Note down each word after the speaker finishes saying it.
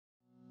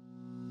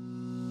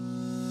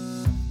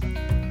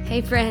Hey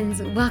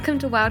friends, welcome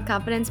to Wild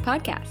Confidence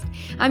Podcast.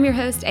 I'm your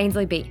host,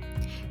 Ainsley B.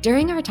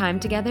 During our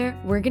time together,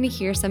 we're going to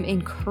hear some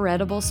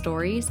incredible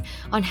stories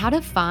on how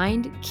to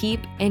find, keep,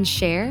 and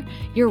share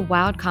your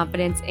wild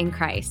confidence in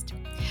Christ.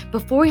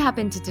 Before we hop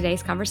into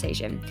today's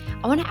conversation,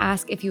 I want to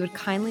ask if you would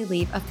kindly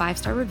leave a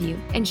 5-star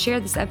review and share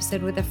this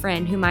episode with a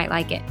friend who might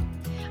like it.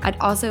 I'd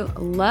also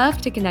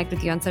love to connect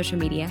with you on social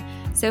media,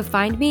 so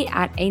find me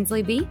at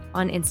Ainsley B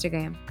on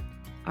Instagram.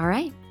 All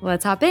right,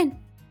 let's hop in.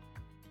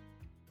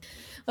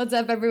 What's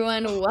up,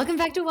 everyone? Welcome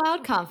back to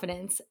Wild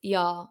Confidence.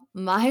 Y'all,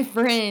 my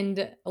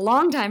friend,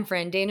 longtime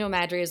friend, Daniel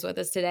Madry is with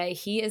us today.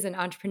 He is an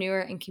entrepreneur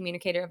and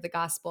communicator of the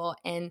gospel.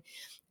 And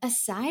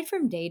aside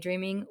from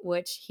daydreaming,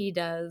 which he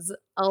does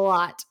a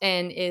lot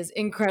and is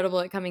incredible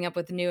at coming up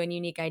with new and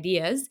unique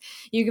ideas,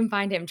 you can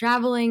find him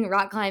traveling,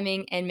 rock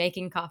climbing, and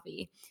making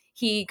coffee.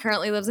 He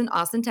currently lives in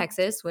Austin,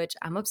 Texas, which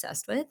I'm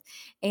obsessed with.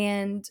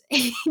 And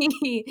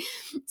he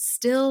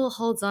still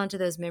holds on to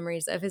those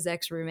memories of his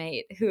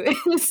ex-roommate, who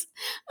is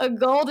a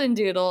golden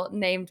doodle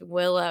named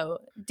Willow.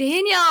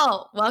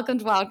 Daniel, welcome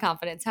to Wild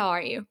Confidence. How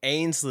are you?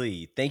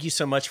 Ainsley, thank you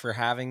so much for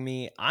having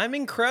me. I'm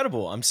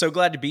incredible. I'm so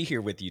glad to be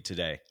here with you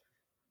today.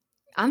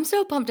 I'm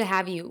so pumped to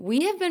have you.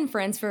 We have been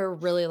friends for a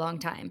really long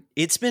time.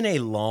 It's been a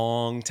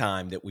long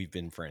time that we've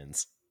been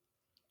friends.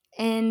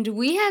 And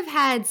we have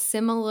had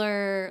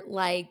similar,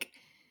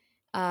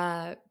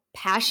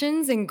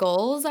 passions and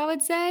goals, I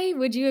would say.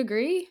 Would you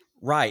agree?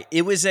 Right.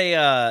 It was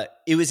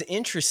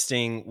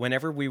interesting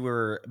whenever we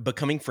were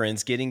becoming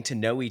friends, getting to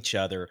know each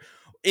other.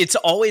 It's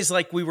always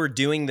like we were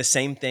doing the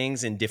same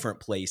things in different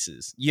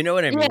places. You know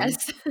what I mean?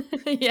 Yes.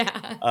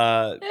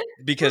 Yeah.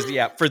 Because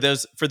for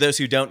those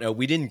who don't know,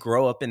 we didn't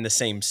grow up in the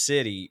same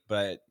city,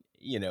 but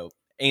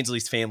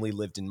Ainsley's family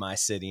lived in my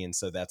city, and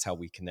so that's how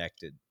we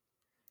connected.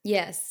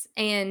 Yes,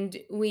 and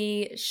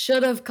we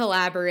should have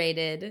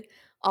collaborated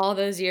all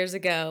those years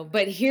ago,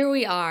 but here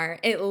we are.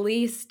 At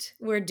least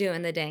we're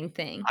doing the dang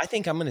thing. I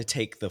think I'm going to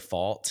take the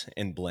fault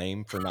and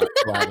blame for not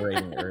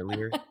collaborating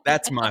earlier.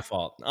 That's my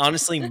fault.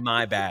 Honestly,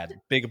 my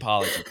bad. Big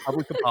apology.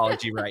 Public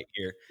apology right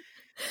here.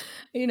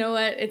 You know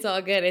what? It's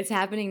all good. It's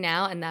happening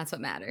now, and that's what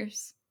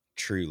matters.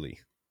 Truly.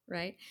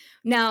 Right?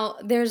 Now,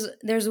 there's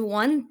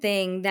one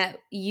thing that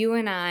you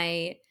and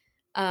I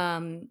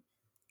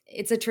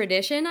it's a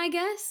tradition, I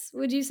guess,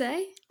 would you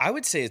say? I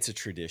would say it's a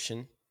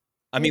tradition.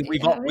 I mean,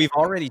 we've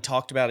already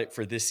talked about it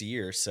for this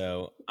year,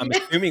 so I'm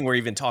assuming we're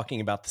even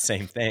talking about the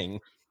same thing.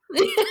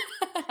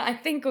 I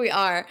think we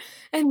are.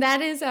 And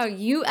that is how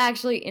you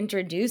actually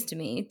introduced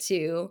me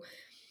to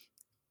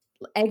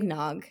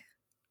eggnog.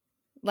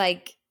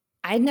 Like,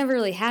 I'd never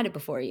really had it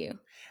before you.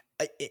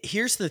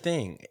 Here's the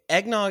thing.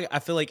 Eggnog, I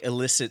feel like,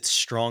 elicits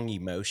strong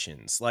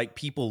emotions. Like,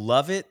 people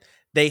love it,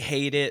 they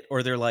hate it,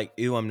 or they're like,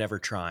 "Ew, I'm never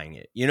trying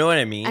it." You know what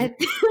I mean?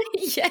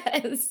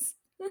 Yes.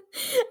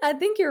 I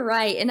think you're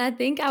right. And I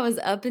think I was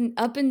up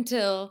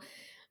until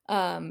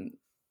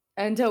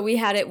we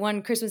had it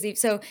one Christmas Eve.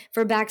 So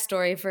for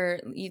backstory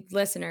for you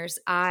listeners,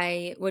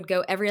 I would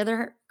go every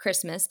other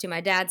Christmas to my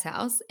dad's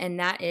house, and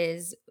that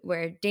is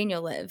where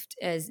Daniel lived,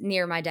 as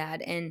near my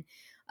dad. And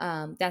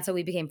that's how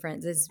we became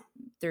friends, is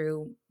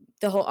through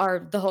the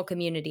whole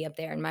community up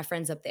there and my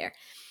friends up there.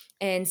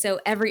 And so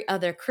every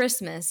other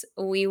Christmas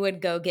we would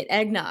go get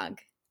eggnog.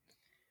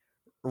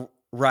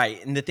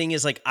 Right. And the thing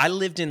is, like, I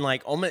lived in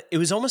it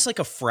was almost like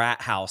a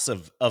frat house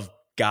of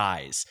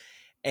guys.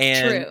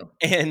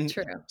 And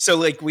True. So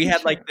like we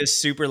had like this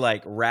super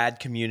like rad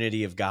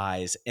community of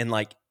guys, and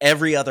like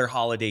every other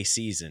holiday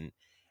season,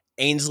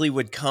 Ainsley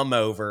would come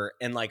over,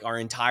 and like our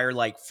entire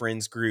like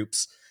friends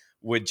groups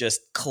would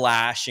just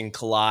clash and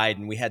collide,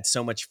 and we had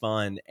so much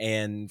fun.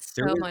 And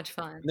there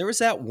was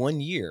that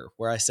one year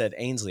where I said,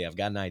 "Ainsley, I've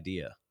got an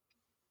idea."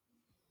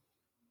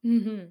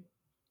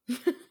 Mm-hmm.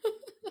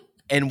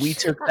 And we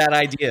took that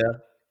idea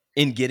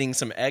in getting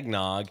some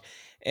eggnog,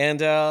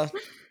 and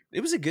it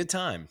was a good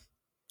time.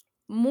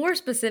 More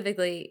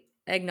specifically,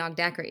 eggnog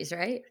daiquiris,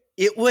 right?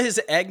 It was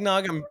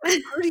eggnog. I'm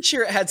pretty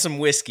sure it had some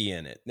whiskey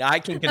in it. I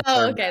can confirm.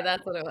 Oh, okay,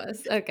 that's what it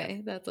was.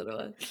 Okay, that's what it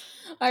was.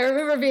 I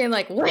remember being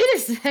like, wait a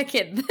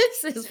second,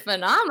 this is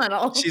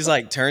phenomenal. She's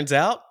like, turns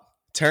out,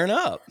 turn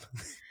up.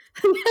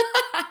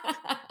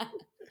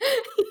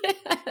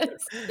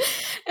 Yes.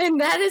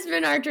 And that has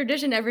been our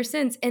tradition ever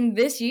since. And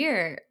this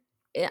year,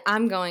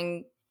 I'm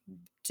going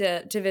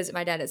to visit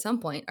my dad at some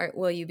point. Or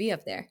will you be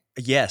up there?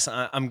 Yes,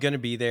 I'm going to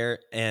be there,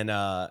 and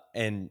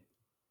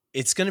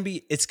it's going to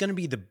be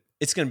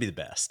the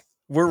best.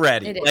 We're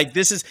ready. Like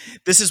this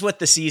is what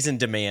the season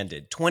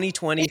demanded.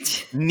 2020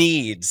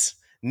 needs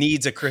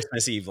a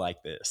Christmas Eve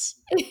like this.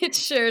 It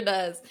sure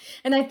does.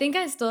 And I think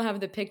I still have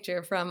the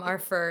picture from our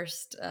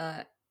first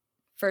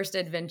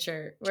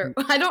adventure where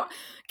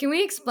can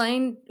we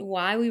explain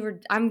why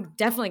I'm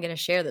definitely going to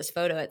share this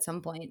photo at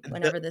some point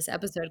whenever this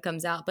episode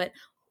comes out, but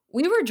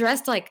we were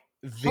dressed like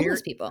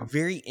homeless people.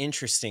 Very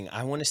interesting.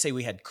 I want to say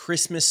we had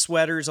Christmas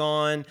sweaters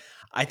on.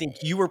 I think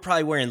you were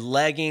probably wearing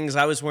leggings.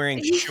 I was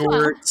wearing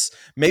shorts.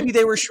 Maybe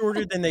they were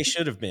shorter than they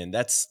should have been.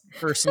 That's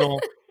personal.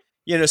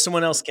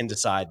 Someone else can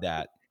decide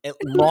that.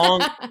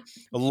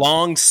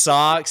 long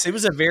socks. It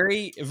was a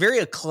very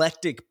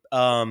eclectic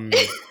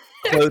It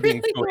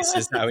clothing really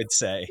choices, I was. would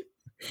say.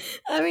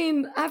 I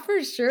mean, I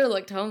for sure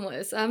looked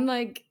homeless. I'm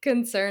like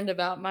concerned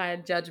about my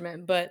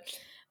judgment, but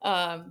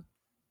um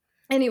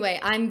anyway,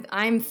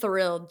 I'm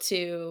thrilled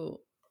to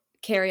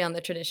carry on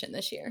the tradition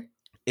this year.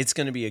 It's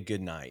going to be a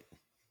good night.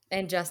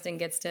 And Justin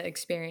gets to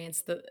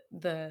experience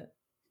the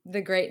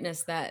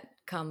greatness that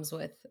comes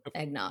with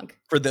eggnog.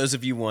 For those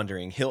of you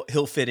wondering,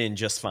 he'll fit in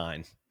just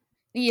fine.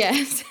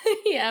 Yes,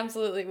 he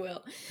absolutely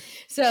will.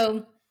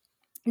 So,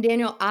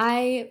 Daniel,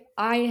 I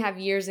have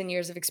years and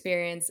years of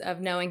experience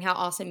of knowing how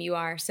awesome you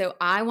are. So,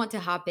 I want to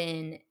hop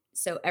in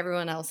so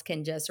everyone else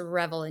can just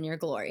revel in your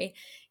glory.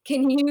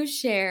 Can you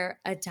share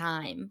a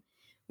time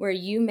where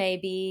you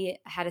maybe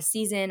had a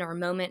season or a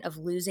moment of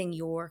losing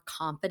your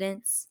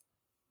confidence?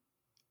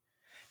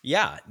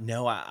 Yeah,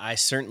 no, I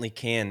certainly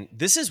can.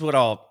 This is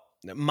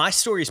my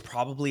story is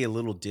probably a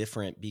little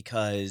different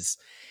because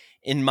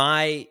in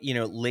my,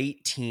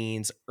 late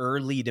teens,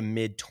 early to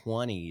mid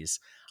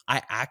 20s,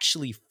 I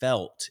actually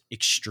felt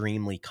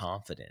extremely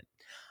confident.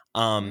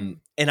 Mm,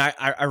 And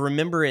I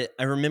remember it.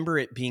 I remember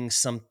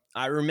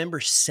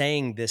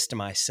saying this to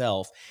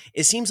myself.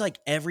 It seems like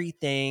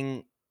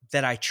everything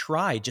that I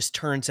try just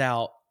turns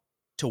out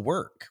to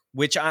work,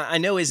 which I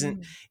know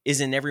mm.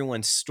 isn't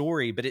everyone's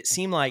story, but it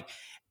seemed like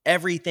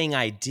everything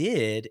I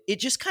did, it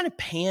just kind of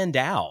panned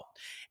out.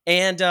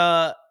 And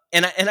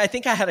I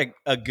think I had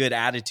a good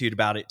attitude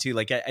about it too.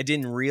 Like I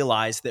didn't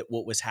realize that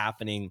what was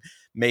happening,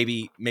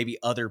 maybe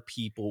other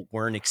people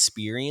weren't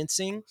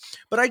experiencing.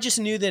 But I just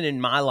knew that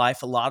in my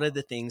life, a lot of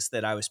the things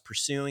that I was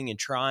pursuing and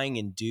trying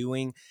and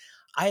doing,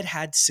 I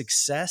had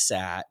success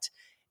at.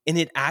 And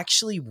it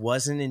actually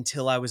wasn't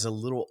until I was a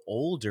little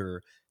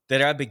older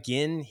that I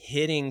began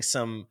hitting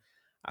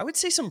I would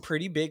say some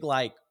pretty big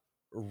like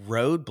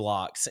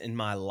roadblocks in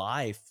my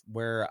life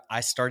where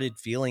I started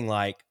feeling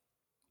like,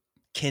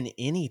 can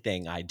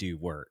anything I do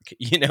work?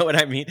 You know what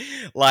I mean?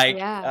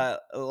 Yeah.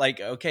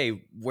 Okay,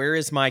 where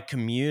is my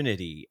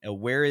community?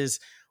 Where is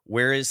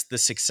the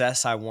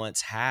success I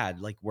once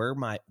had? Like where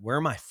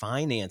are my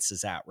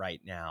finances at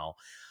right now?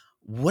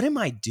 What am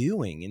I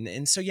doing?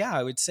 And so yeah,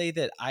 I would say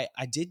that I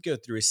did go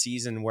through a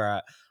season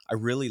where I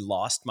really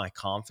lost my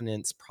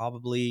confidence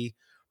probably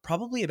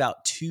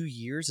about 2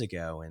 years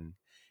ago. And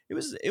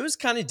it was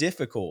kind of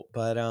difficult,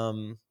 but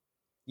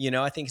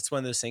I think it's one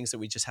of those things that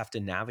we just have to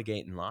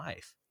navigate in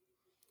life.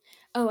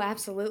 Oh,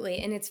 absolutely.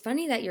 And it's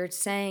funny that you're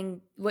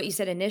saying what you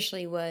said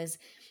initially was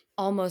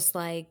almost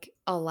like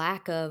a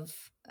lack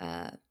of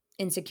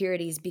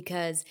insecurities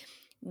because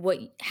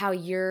how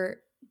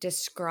you're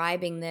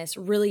describing this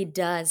really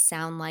does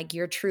sound like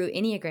your true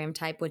Enneagram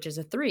type, which is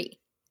a 3.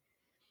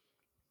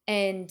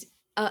 And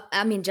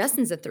I mean,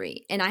 Justin's a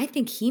 3, and I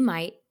think he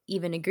might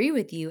even agree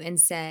with you and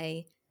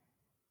say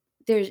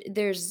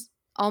there's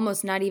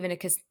almost not even a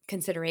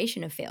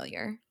consideration of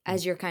failure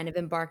as you're kind of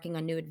embarking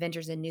on new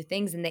adventures and new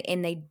things, and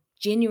they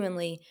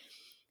genuinely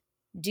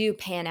do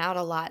pan out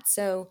a lot.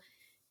 So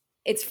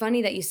it's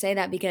funny that you say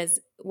that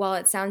because while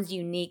it sounds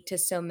unique to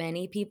so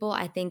many people,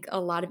 I think a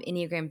lot of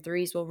Enneagram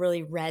 3s will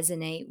really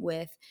resonate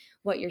with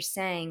what you're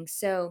saying.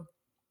 So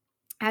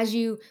as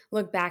you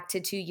look back to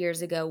 2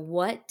 years ago,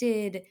 what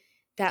did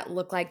that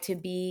look like to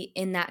be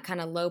in that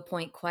kind of low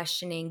point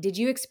questioning? Did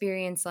you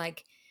experience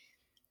like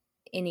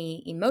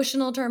any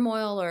emotional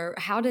turmoil, or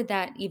how did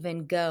that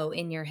even go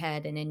in your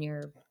head and in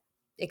your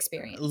Let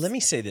experience? me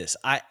say this.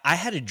 I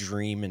had a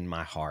dream in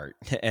my heart,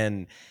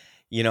 and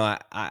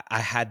I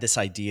had this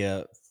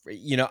idea.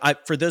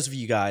 For those of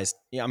you guys,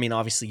 I mean,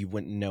 obviously you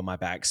wouldn't know my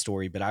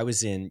backstory, but I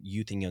was in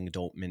youth and young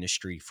adult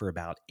ministry for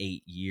about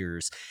 8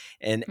 years,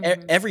 and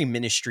Mhm. every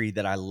ministry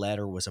that I led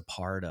or was a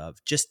part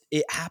of, just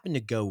it happened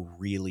to go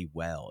really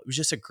well. It was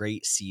just a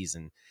great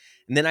season,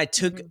 and then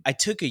Mhm. I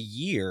took a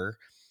year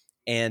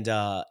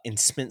and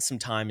spent some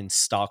time in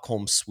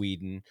Stockholm,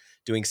 Sweden,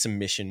 doing some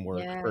mission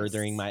work,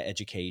 furthering Yes. my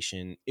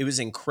education. It was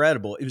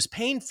incredible. It was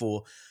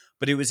painful,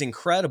 but it was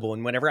incredible.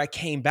 And whenever I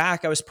came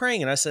back, I was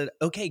praying and I said,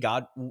 "Okay,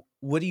 God,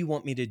 what do you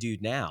want me to do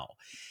now?"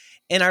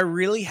 And I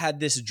really had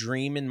this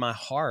dream in my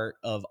heart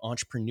of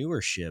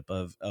entrepreneurship,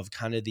 of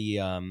kind of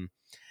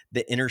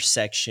the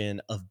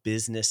intersection of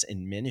business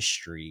and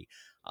ministry,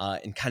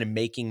 and kind of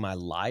making my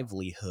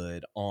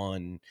livelihood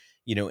on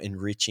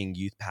enriching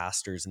youth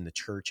pastors in the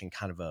church in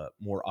kind of a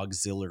more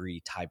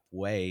auxiliary type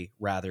way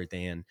rather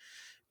than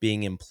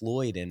being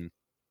employed. And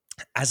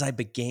as I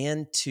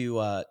began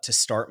to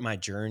start my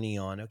journey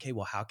on, okay,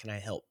 well, how can I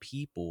help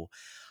people?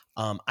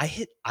 I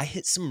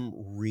hit some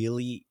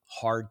really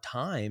hard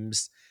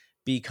times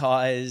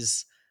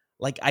because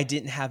like I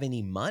didn't have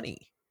any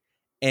money.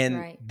 And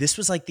Right. this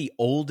was like the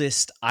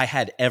oldest I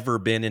had ever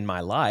been in my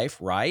life,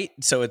 right?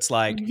 So it's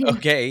like, Yeah.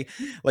 okay,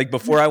 like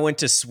before I went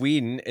to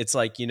Sweden, it's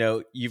like,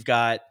 you've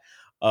got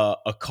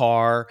a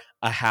car,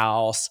 a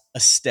house, a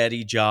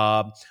steady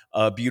job,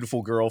 a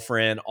beautiful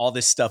girlfriend, all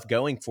this stuff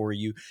going for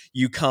you.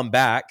 You come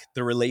back,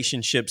 the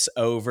relationship's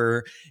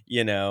over,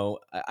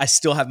 I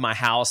still have my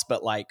house,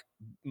 but like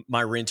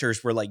my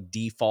renters were like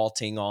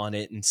defaulting on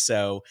it. And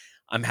so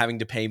I'm having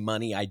to pay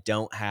money I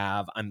don't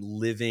have. I'm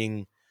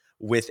living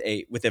with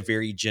a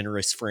very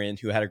generous friend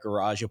who had a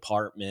garage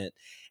apartment,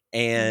 Mm.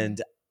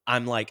 and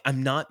I'm like,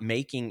 I'm not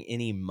making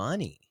any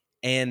money.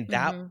 And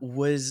Mhm.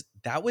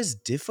 that was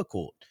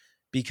difficult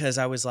because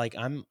I was like,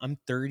 I'm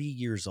 30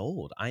 years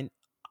old.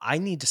 I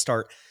need to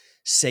start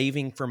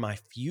saving for my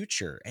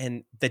future.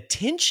 And the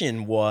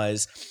tension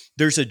was,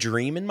 there's a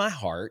dream in my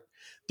heart.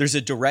 There's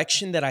a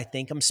direction that I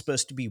think I'm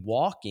supposed to be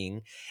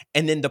walking,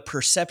 and then the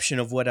perception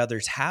of what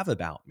others have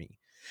about me.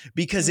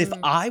 Because if Mm.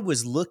 I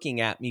was looking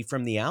at me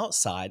from the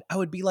outside, I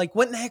would be like,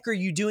 what in the heck are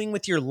you doing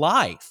with your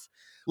life?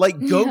 Like,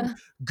 Yeah.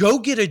 go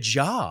get a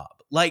job.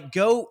 Like,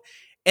 go.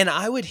 And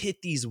I would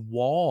hit these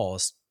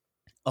walls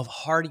of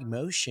hard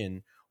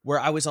emotion where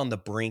I was on the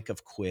brink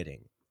of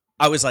quitting.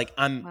 I was like,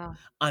 Wow.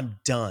 I'm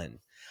done.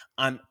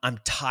 I'm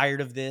tired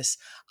of this.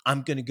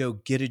 I'm going to go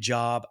get a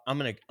job. I'm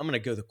going to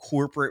go the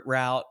corporate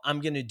route.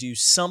 I'm going to do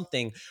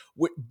something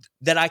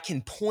that I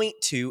can point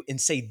to and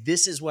say,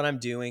 this is what I'm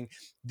doing.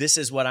 This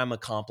is what I'm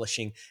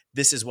accomplishing.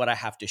 This is what I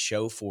have to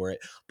show for it.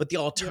 But the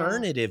Yeah.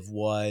 alternative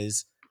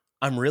was,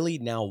 I'm really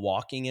now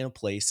walking in a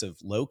place of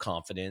low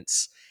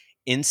confidence,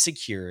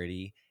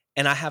 insecurity,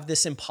 and I have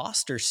this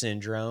imposter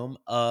syndrome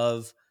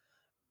of,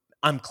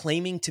 I'm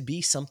claiming to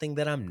be something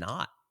that I'm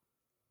not.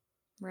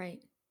 Right.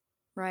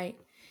 Right.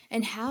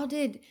 And how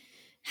did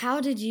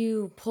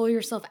you pull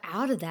yourself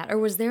out of that? Or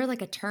was there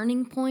like a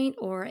turning point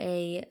or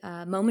a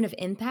moment of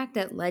impact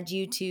that led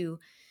you to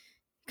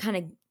kind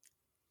of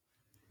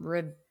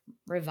re-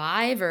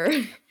 revive or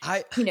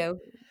I you know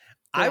get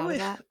I out of would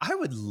that? I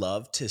would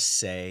love to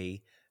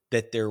say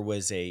that there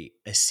was a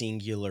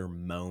singular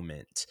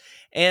moment.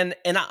 And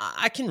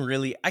I can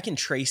really, I can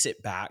trace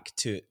it back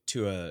to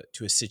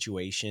a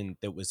situation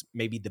that was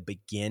maybe the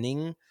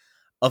beginning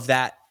of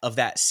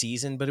that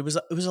season, but it was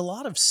a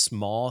lot of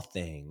small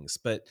things.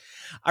 But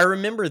I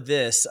remember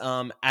this,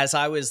 as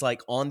I was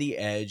like on the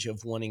edge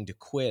of wanting to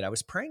quit. I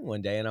was praying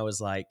one day and I was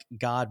like,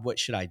 God, what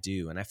should I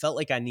do? And I felt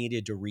like I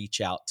needed to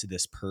reach out to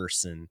this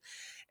person,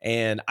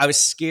 and I was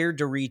scared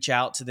to reach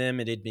out to them.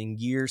 It had been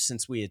years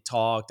since we had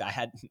talked.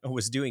 I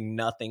was doing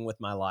nothing with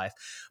my life,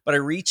 but I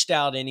reached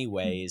out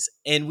anyways,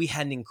 and we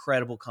had an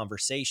incredible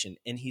conversation.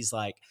 And he's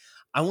like,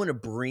 I want to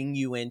bring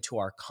you into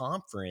our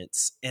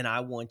conference and I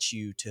want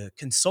you to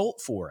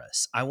consult for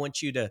us. I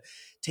want you to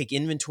take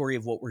inventory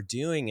of what we're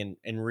doing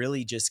and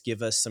really just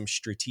give us some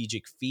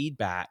strategic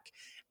feedback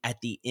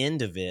at the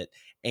end of it.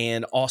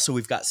 And also,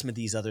 we've got some of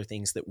these other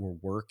things that we're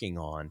working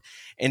on.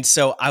 And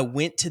so I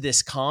went to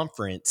this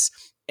conference,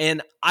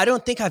 and I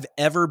don't think I've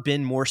ever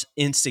been more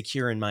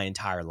insecure in my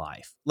entire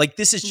life. Like,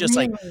 this is just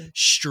like Really?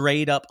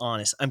 straight up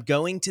honest. I'm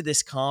going to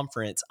this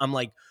conference. I'm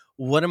like,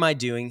 what am I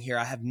doing here?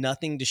 I have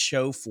nothing to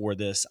show for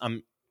this.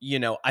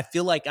 I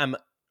feel like I'm,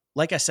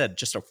 like I said,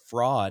 just a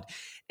fraud,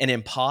 an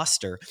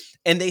imposter.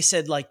 And they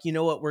said, like, you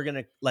know what, we're going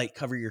to like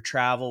cover your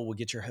travel. We'll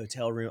get your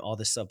hotel room, all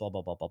this stuff, blah,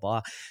 blah, blah, blah,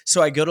 blah.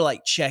 So I go to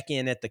like check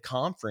in at the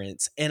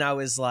conference, and I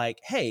was like,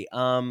 hey,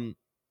 I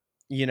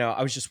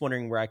was just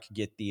wondering where I could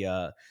get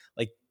the,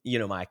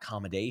 my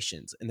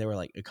accommodations. And they were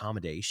like,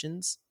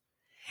 accommodations?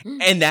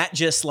 And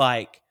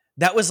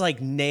that was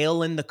like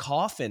nail in the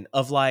coffin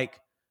of like,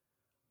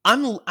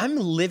 I'm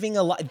living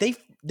a life.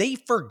 They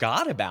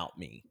forgot about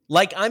me.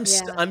 Like,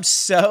 Yeah. I'm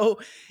so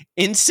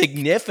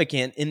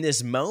insignificant in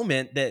this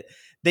moment that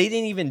they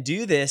didn't even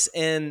do this.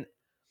 And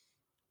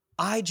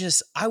I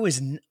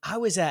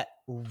was at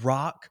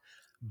rock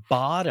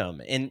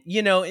bottom. And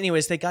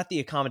anyways, they got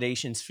the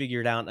accommodations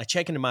figured out. And I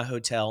check into my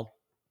hotel.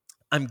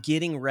 I'm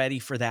getting ready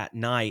for that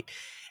night,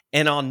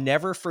 and I'll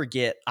never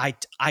forget,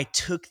 I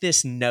took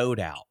this note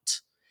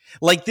out.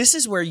 Like, this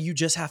is where you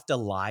just have to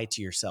lie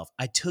to yourself.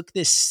 I took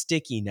this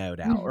sticky note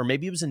out, or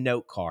maybe it was a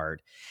note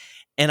card,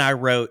 and I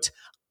wrote,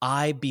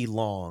 I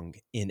belong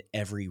in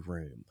every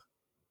room.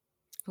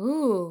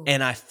 Ooh.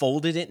 And I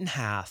folded it in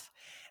half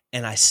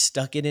and I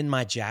stuck it in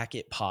my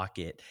jacket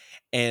pocket,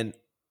 and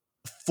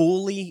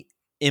fully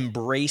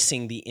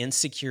embracing the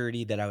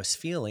insecurity that I was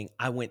feeling,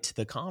 I went to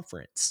the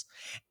conference.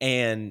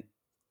 And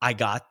I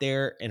got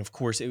there, and of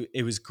course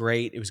it was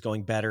great. It was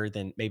going better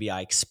than maybe I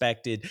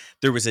expected.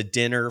 There was a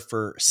dinner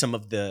for some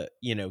of the,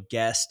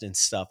 guests and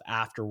stuff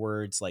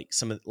afterwards, like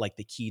some of like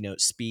the keynote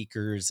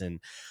speakers and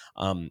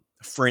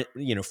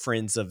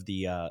friends of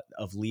the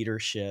of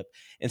leadership.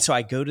 And so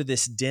I go to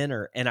this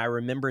dinner, and I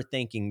remember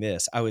thinking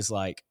this. I was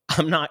like,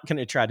 I'm not going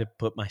to try to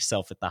put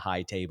myself at the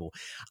high table.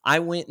 I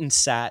went and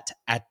sat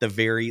at the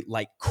very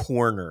like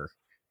corner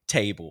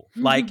table.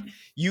 Like,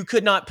 you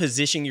could not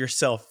position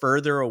yourself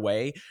further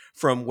away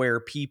from where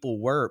people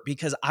were,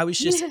 because I was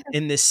just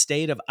in this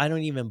state of, I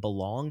don't even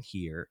belong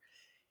here.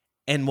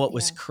 And what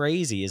was Yeah.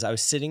 crazy is I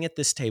was sitting at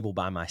this table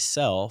by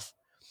myself,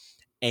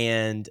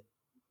 and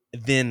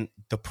then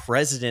the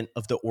president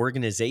of the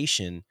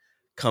organization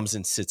comes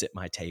and sits at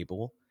my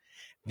table.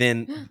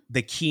 Then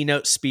the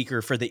keynote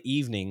speaker for the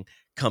evening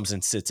comes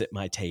and sits at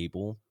my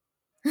table.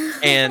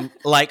 And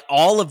like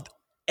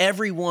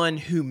everyone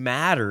who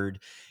mattered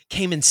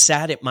came and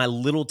sat at my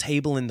little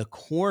table in the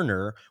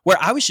corner where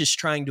I was just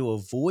trying to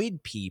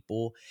avoid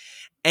people.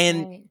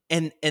 And Right.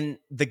 and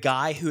the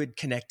guy who had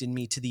connected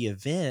me to the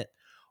event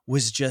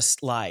was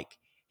just like,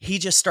 he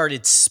just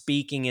started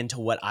speaking into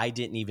what I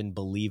didn't even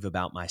believe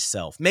about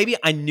myself. Maybe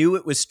I knew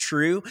it was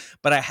true,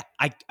 but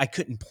I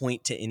couldn't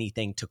point to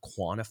anything to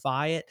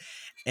quantify it.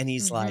 And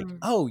he's like, Mm-hmm.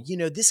 "Oh,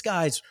 this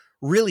guy's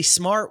really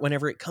smart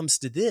whenever it comes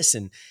to this,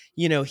 and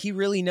he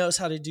really knows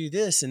how to do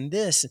this and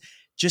this."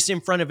 Just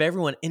in front of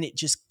everyone. And it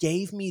just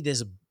gave me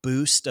this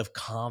boost of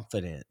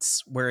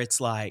confidence where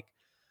it's like,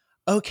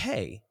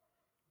 okay,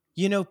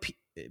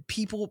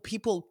 people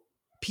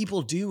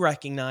do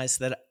recognize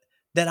that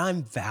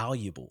I'm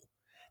valuable,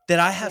 that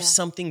I have Yeah.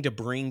 something to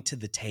bring to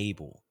the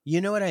table.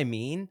 You know what I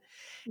mean?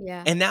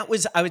 Yeah. And that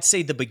was, I would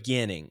say, the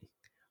beginning.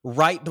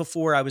 Right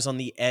before I was on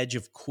the edge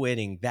of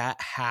quitting,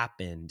 that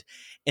happened.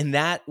 And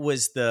that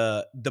was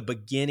the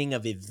beginning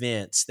of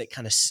events that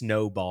kind of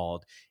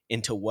snowballed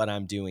into what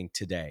I'm doing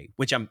today,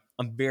 which I'm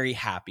very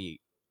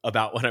happy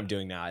about what I'm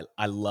doing now.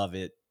 I love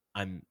it.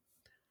 I'm,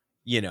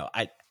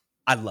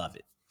 I love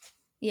it.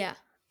 Yeah.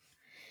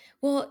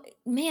 Well,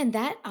 man,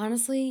 that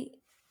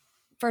honestly,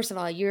 first of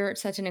all, you're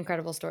such an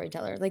incredible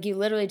storyteller. Like you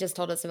literally just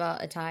told us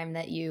about a time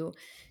that you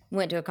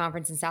went to a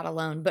conference and sat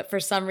alone, but for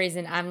some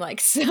reason I'm like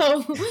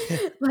so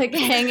like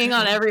hanging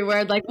on every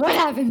word, like what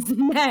happens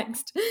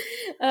next?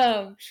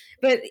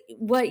 But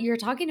what you're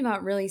talking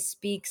about really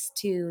speaks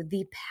to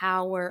the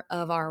power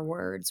of our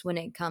words when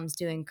it comes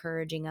to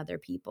encouraging other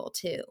people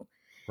too.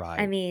 I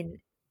Right.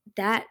 mean,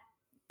 that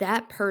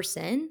that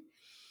person,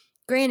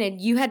 granted,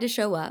 you had to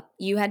show up,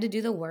 you had to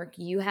do the work,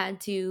 you had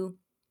to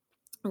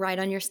write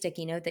on your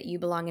sticky note that you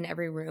belong in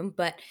every room,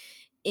 but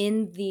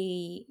in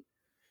the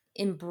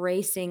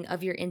embracing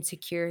of your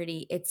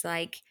insecurity, it's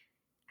like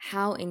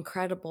how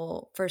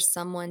incredible for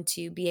someone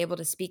to be able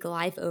to speak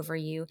life over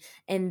you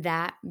and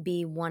that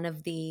be one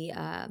of the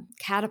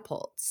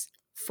catapults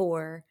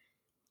for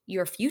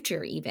your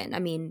future even. I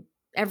mean,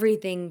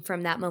 everything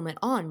from that moment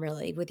on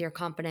really with your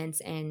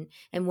confidence and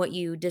what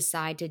you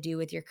decide to do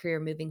with your career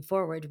moving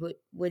forward.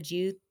 Would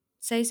you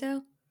say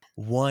so?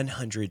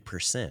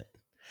 100%.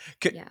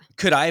 Could Yeah.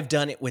 could I have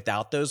done it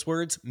without those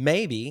words?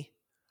 Maybe.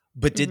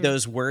 But did Hmm.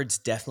 those words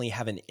definitely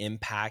have an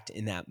impact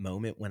in that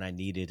moment when I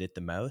needed it the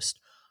most?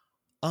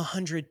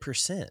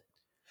 100%.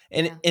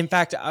 And Yeah. in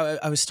fact,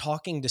 I was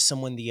talking to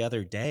someone the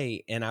other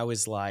day and I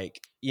was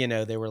like,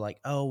 they were like,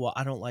 "Oh, well,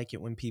 I don't like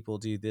it when people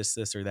do this,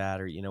 or that,"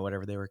 or,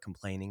 whatever they were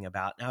complaining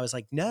about. And I was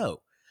like,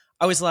 "No."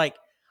 I was like,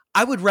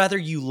 "I would rather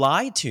you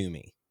lie to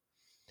me.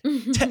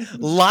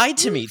 Lie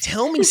to me.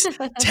 Tell me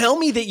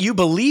that you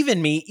believe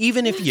in me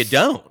even if you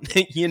don't."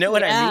 You know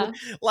what I mean?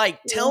 Yeah.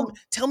 Like Yeah.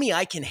 tell me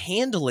I can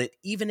handle it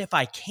even if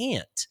I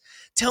can't.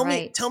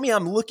 Right. Tell me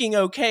I'm looking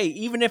okay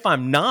even if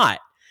I'm not.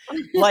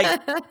 Like,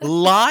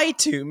 lie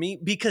to me,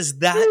 because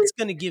that's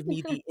going to give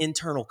me the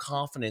internal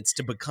confidence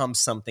to become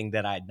something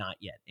that I not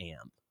yet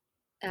am.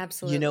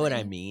 You know what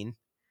I Absolutely. mean?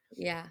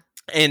 Yeah.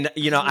 And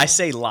I Oh,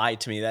 say lie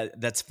to me,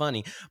 that's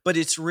funny, but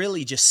it's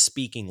really just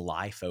speaking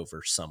life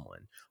over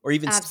someone, or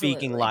even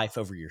speaking absolutely. life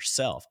over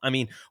yourself. I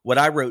mean, what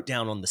I wrote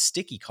down on the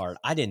sticky card,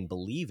 I didn't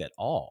believe at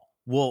all.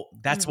 Well,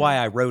 that's why Mhm.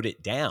 I wrote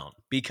it down,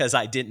 because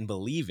I didn't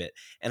believe it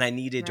and I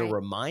needed to Right.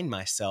 remind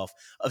myself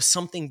of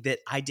something that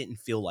I didn't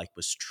feel like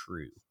was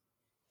true.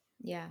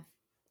 Yeah.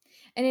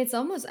 And it's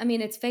almost, I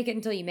mean, it's fake it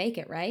until you make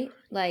it, right?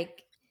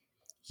 Like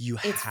You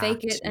it's have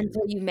fake it to.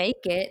 until you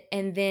make it.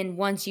 And then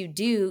once you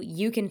do,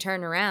 you can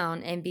turn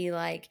around and be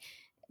like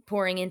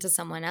pouring into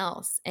someone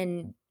else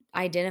and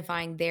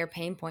identifying their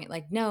pain point.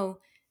 Like, no,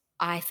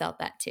 I felt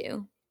that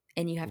too.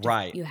 And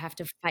Right. you have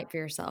to fight for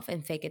yourself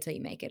and fake it till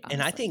you make it,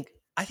 And I honestly. think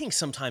I think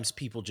sometimes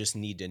people just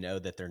need to know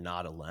that they're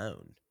not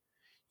alone.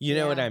 You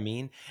know what Yeah. I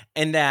mean?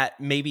 And that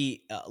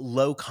maybe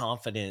low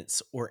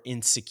confidence or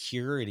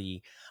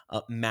insecurity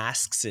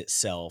masks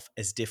itself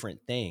as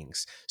different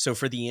things. So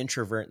for the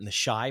introvert and the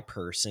shy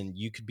person,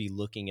 you could be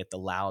looking at the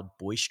loud,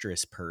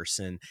 boisterous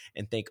person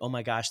and think, "Oh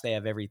my gosh, they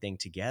have everything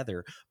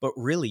together." But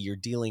really, you're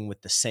dealing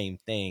with the same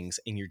things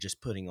and you're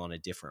just putting on a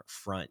different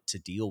front to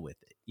deal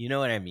with it. You know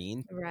what I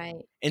mean?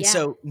 Right. And Yeah.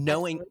 so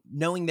knowing Absolutely.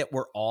 knowing that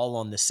we're all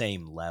on the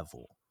same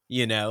level,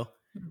 you know?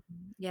 Mhm.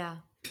 Yeah.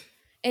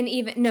 And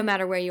even no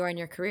matter where you are in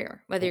your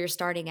career, whether you're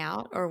starting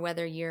out or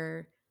whether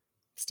you're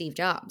Steve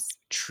Jobs.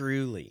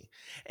 Truly.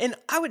 And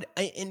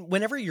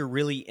whenever you're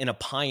really in a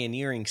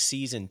pioneering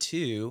season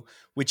too,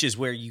 which is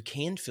where you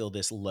can feel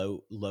this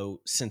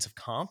low sense of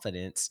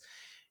confidence,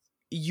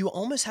 you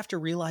almost have to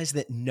realize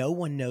that no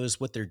one knows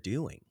what they're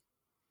doing.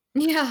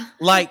 Yeah.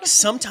 Like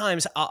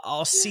sometimes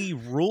I'll see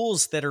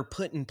rules that are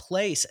put in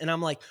place and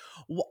I'm like,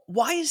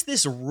 why is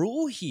this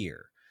rule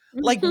here?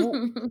 Like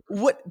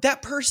what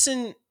that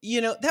person,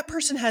 that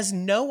person has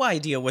no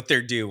idea what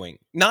they're doing.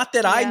 Not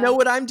that I Yeah. know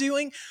what I'm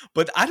doing,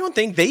 but I don't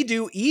think they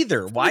do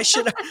either. Why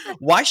should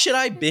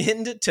I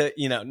bend to,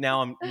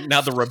 now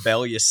the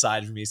rebellious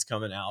side of me is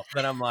coming out,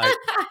 but I'm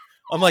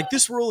like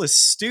this rule is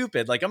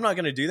stupid. Like I'm not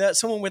going to do that.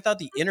 Someone without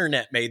the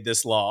internet made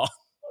this law.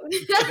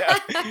 You know?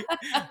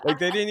 Like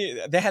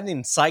they had an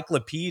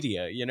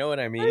encyclopedia, you know what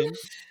I mean?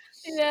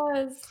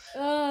 Yes.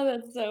 Oh,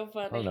 that's so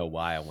I don't know funny.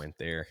 why I went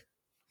there.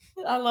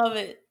 I love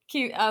it.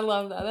 Cute. I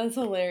love that. That's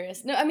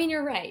hilarious. No, I mean,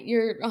 you're right.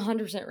 You're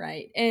 100%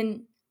 right.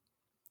 And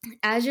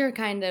as you're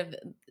kind of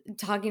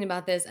talking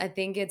about this, I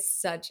think it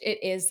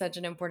is such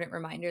an important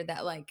reminder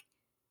that like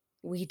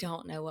we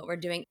don't know what we're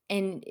doing.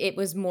 And it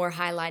was more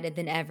highlighted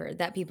than ever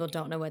that people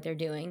don't know what they're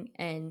doing.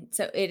 And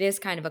so it is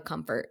kind of a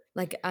comfort.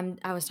 Like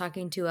I was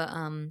talking to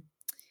a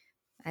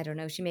I don't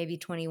know, she may be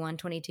 21,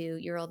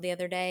 22-year old the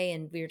other day,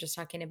 and we were just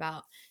talking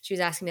about, she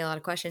was asking me a lot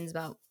of questions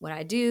about what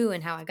I do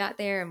and how I got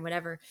there and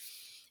whatever.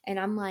 And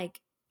I'm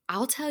like,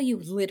 I'll tell you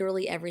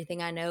literally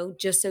everything I know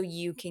just so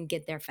you can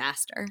get there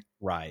faster.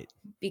 Right.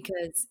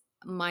 Because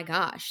my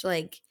gosh,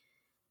 like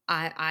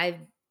I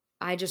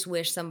just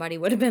wish somebody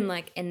would have been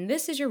like, and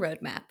this is your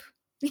roadmap,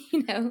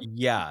 you know?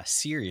 Yeah,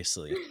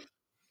 seriously.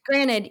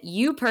 Granted,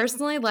 you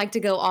personally like to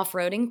go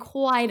off-roading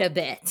quite a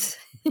bit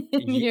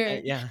in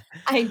your Yeah.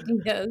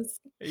 ideas,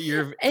 and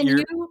You're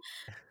you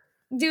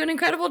do an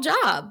incredible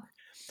job.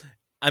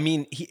 I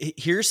mean,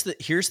 here's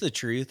the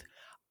truth.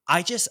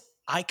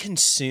 I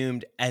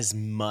consumed as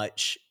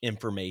much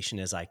information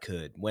as I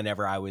could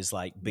whenever I was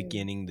like Mm,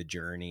 beginning the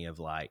journey of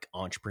like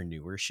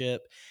entrepreneurship.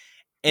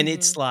 And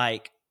it's mhm.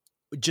 like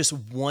just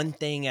one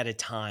thing at a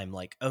time.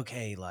 Like,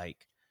 okay,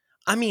 like,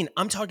 I mean,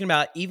 I'm talking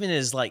about even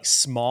as like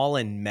small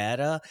and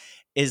meta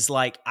is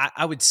like,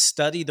 I would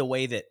study the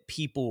way that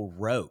people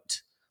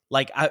wrote.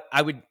 Like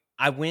I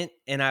went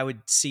and I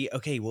would see,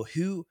 okay, well,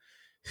 who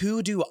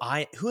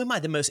am I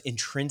the most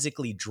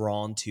intrinsically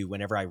drawn to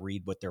whenever I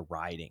read what they're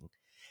writing?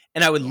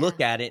 And I would Yeah. look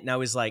at it and I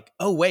was like,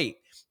 oh, wait,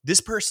 this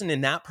person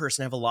and that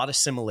person have a lot of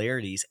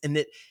similarities, and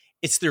that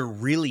they're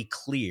really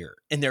clear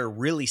and they're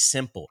really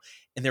simple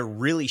and they're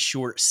really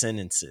short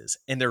sentences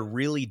and they're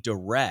really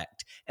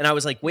direct. And I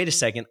was like, wait a Mhm.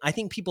 second, I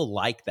think people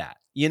like that.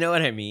 You know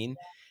what I mean?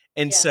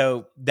 And Yeah.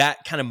 so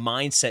that kind of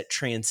mindset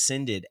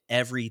transcended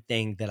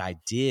everything that I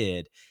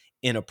did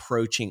in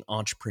approaching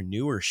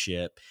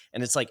entrepreneurship.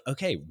 And it's like,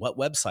 okay, what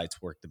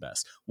websites work the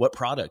best? What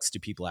products do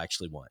people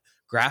actually want?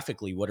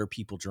 Graphically, what are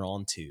people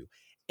drawn to?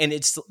 And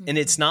it's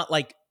Mhm. not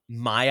like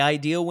my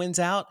idea wins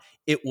out.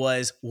 It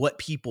was what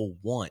people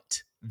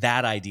want.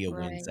 That idea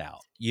wins Right.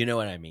 out. You know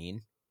what I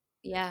mean?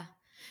 Yeah.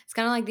 It's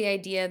kinda like the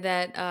idea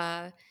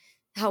that,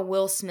 how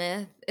Will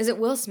Smith is it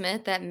Will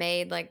Smith that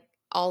made, like,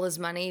 all his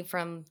money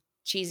from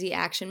cheesy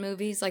action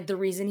movies? Like, the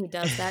reason he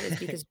does that is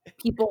because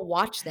people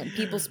watch them.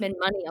 People spend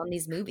money on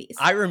these movies.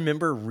 I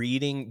remember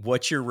reading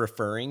what you're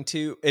referring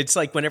to. It's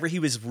like whenever he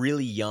was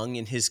really young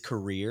in his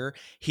career,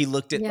 he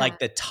looked at Yeah. like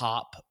the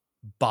top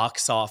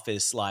box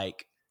office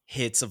like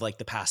hits of like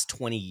the past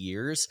 20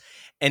 years.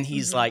 And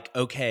he's Mhm. like,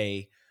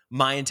 okay,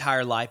 my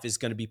entire life is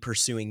going to be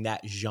pursuing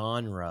that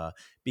genre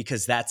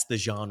because that's the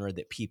genre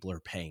that people are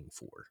paying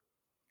for.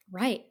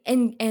 Right.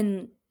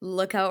 And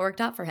look how it worked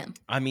out for him.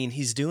 I mean,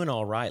 he's doing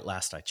all right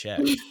last I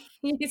checked.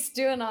 He's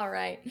doing all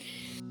right.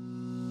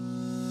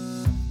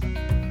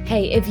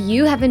 Hey, if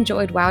you have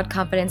enjoyed Wild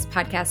Confidence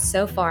podcast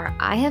so far,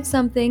 I have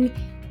something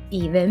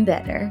even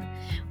better.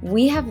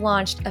 We have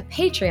launched a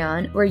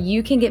Patreon where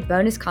you can get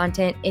bonus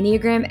content,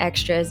 Enneagram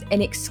extras,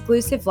 and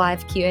exclusive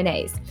live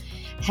Q&As.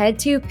 Head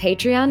to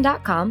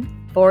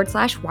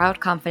patreon.com/Wild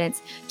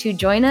Confidence to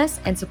join us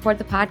and support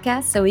the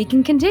podcast so we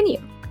can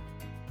continue.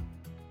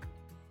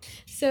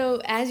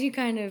 So as you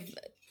kind of,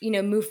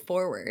 move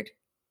forward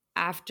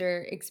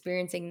after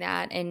experiencing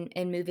that and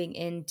moving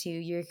into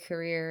your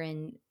career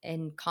and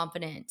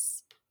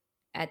confidence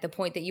at the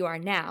point that you are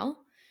now,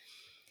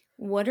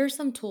 what are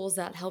some tools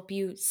that help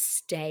you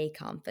stay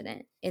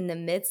confident in the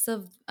midst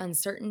of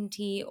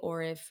uncertainty,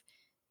 or if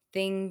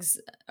things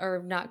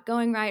are not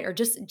going right, or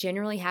just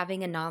generally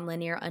having a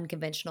nonlinear,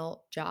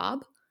 unconventional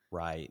job?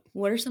 Right.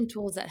 What are some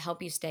tools that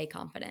help you stay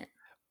confident?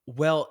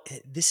 Well,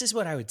 this is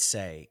what I would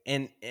say.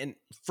 And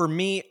for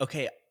me,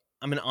 okay,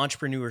 I'm an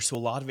entrepreneur, so a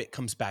lot of it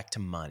comes back to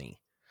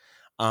money.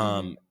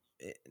 Um,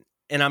 Hmm. eh,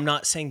 and I'm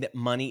not saying that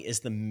money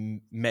is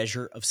the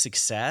measure of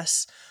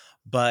success,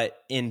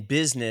 but in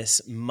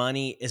business,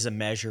 money is a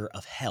measure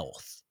of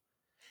health.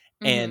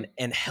 Hmm. And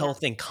Yeah.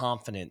 health and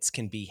confidence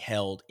can be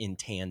held in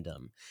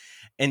tandem.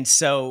 And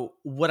so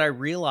what I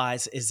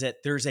realize is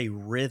that there's a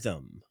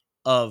rhythm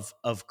of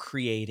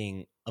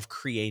creating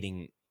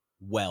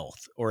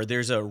wealth, or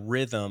there's a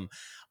rhythm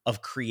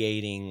of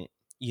creating,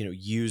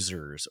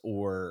 users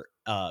or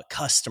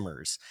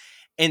customers.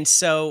 And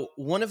so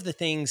one of the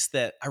things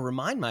that I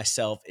remind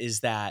myself is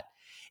that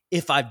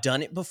if I've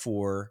done it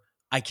before,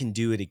 I can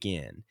do it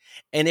again.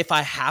 And if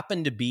I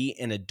happen to be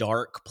in a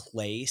dark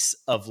place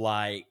of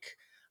like,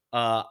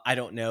 I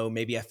don't know,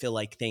 maybe I feel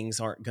like things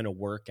aren't going to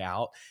work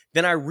out,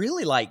 then I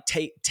really like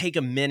take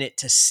a minute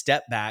to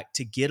step back,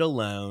 to get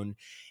alone,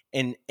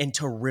 and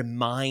to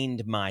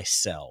remind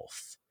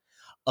myself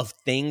of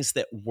things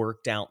that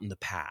worked out in the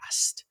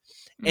past.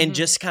 And Hmm.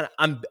 just kind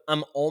of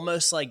I'm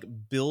almost like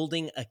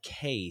building a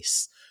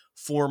case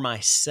for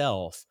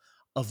myself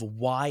of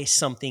why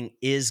something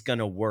is going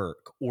to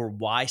work, or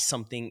why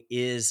something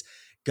is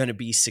going to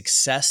be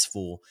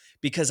successful,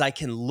 because I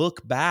can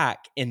look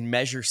back and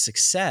measure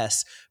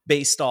success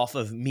based off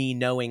of me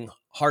knowing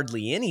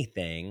hardly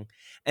anything.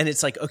 And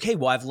it's like, okay,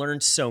 well, I've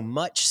learned so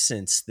much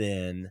since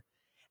then.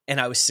 and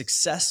I was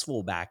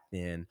successful back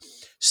then,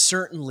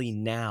 certainly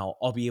now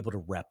I'll be able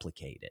to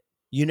replicate it.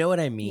 You know what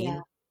I Yeah.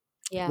 mean?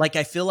 Yeah. Like,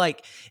 I feel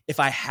like if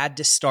I had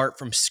to start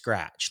from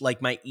scratch, like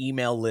my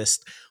email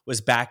list was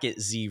back at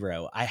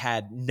 0. I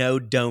had no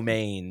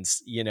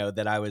domains,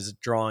 that I was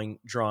drawing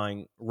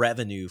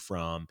revenue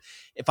from.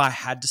 If I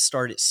had to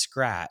start at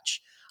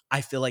scratch,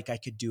 I feel like I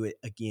could do it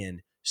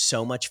again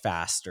so much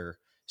faster,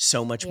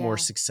 so much more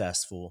Yeah.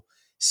 successful,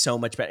 so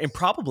much better, and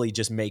probably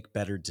just make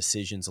better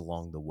decisions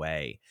along the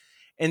way.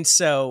 And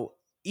so,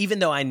 even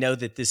though I know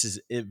that this is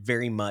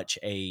very much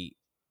a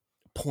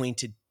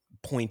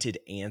pointed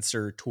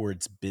answer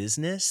towards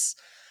business,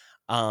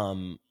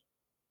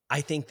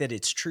 I think that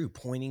it's true.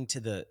 Pointing to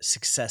the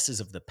successes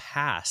of the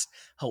past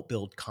help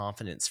build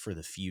confidence for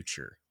the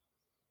future.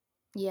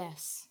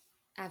 Yes,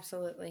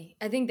 absolutely.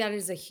 I think that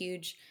is a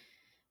huge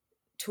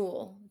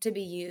tool to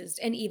be used,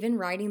 and even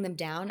writing them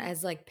down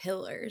as like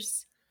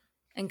pillars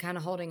and kind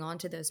of holding on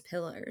to those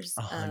pillars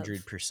of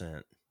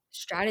 100%.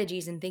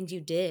 strategies and things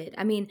you did.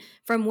 I mean,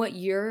 from what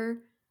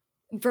you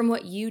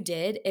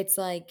did, it's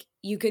like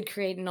you could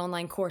create an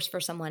online course for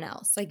someone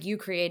else. Like you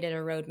created a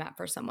roadmap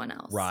for someone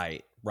else.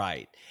 Right.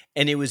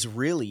 And it was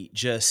really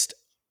just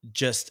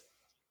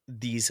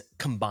these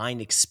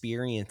combined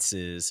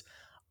experiences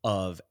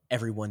of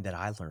everyone that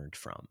I learned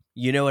from.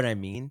 You know what I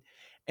mean?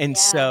 And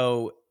Yeah,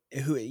 so,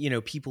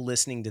 people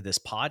listening to this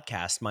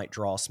podcast might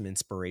draw some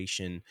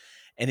inspiration,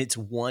 and it's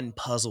one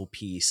puzzle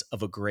piece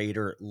of a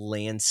greater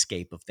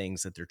landscape of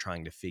things that they're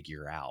trying to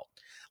figure out.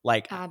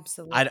 Like, I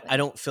absolutely.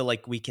 don't feel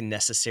like we can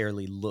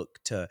necessarily look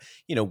to,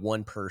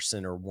 one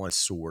person or one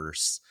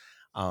source,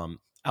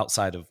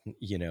 outside of,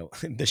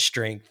 the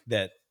strength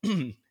that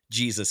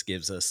Jesus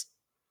gives us.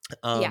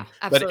 Yeah,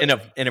 But in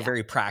absolutely. a Yeah.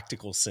 very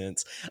practical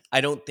sense,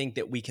 I don't think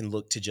that we can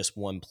look to just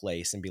one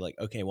place and be like,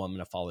 okay, well, I'm going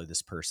to follow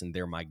this person.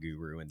 They're my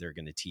guru and they're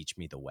going to teach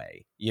me the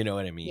way. You know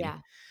what I mean? Yeah,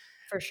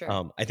 for sure.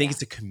 I think Yeah.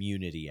 it's a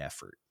community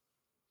effort.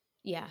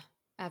 Yeah,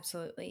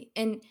 absolutely.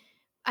 And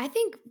I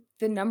think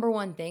the number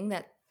one thing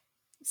that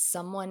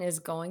someone is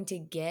going to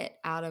get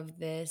out of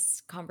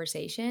this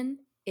conversation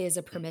is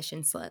a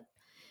permission slip.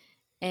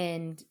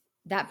 And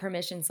that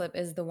permission slip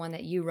is the one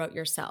that you wrote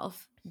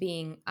yourself,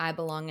 being I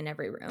belong in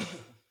every room.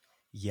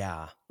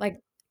 Yeah. Like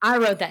I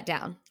wrote that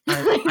down.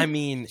 I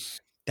mean,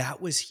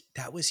 that was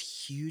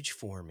huge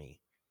for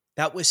me.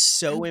 That was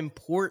so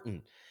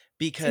important It's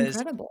because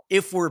incredible.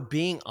 if we're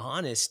being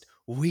honest,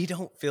 we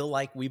don't feel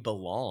like we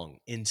belong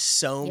in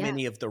so Yeah.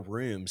 many of the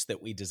rooms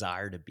that we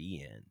desire to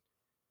be in.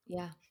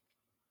 Yeah. Oh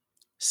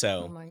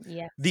So, my,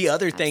 yes, the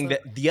other thing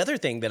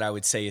absolutely. that I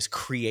would say is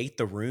create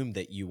the room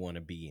that you want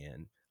to be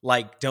in.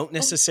 Like, don't Oh,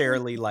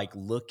 necessarily absolutely. like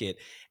look at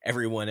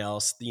everyone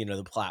else,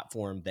 the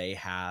platform they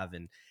have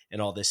and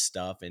all this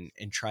stuff and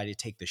try to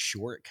take the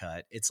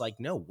shortcut. It's like,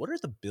 no, what are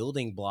the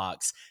building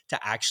blocks to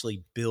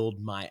actually build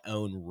my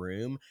own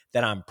room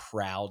that I'm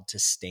proud to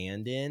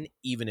stand in,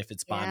 even if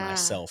it's by Yeah.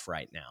 myself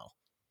right now?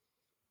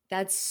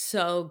 That's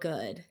so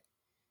good.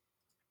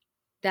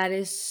 That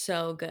is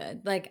so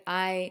good. Like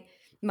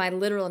my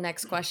literal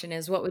next question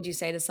is what would you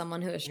say to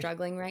someone who is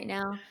struggling right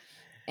now?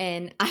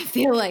 And I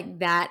feel like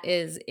that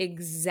is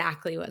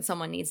exactly what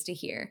someone needs to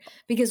hear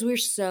because we're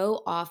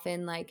so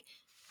often like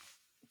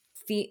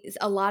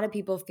a lot of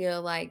people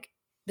feel like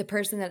the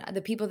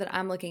people that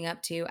I'm looking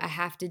up to, I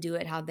have to do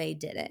it how they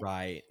did it.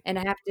 Right. And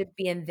I have to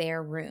be in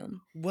their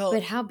room. Well,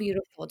 But how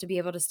beautiful to be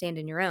able to stand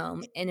in your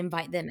own and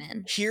invite them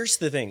in. here's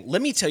the thing.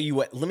 Let me tell you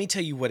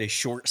what is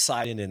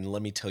short-sighted, and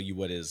let me tell you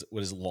what is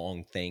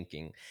long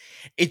thinking.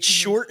 It's Mhm.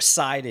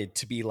 short-sighted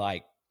to be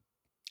like,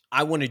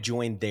 I want to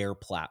join their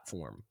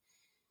platform.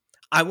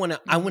 Mhm.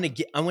 I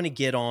want to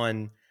get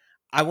on.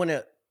 I want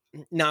to.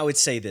 Now, I would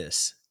say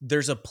this: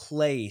 there's a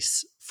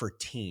place for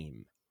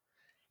team,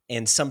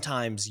 and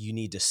sometimes you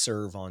need to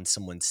serve on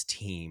someone's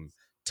team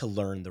to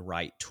learn the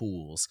right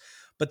tools.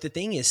 But the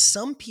thing is,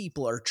 some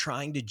people are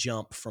trying to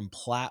jump from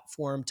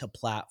platform to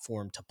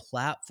platform to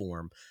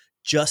platform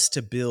just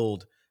to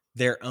build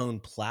their own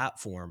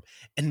platform.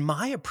 And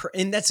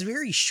and that's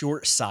very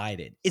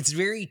short-sighted. It's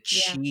very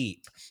Yeah.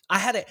 cheap. I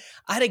had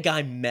a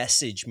guy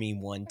message me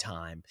one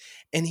time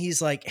and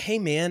he's like, "Hey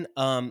man,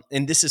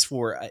 and this is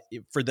for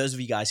those of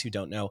you guys who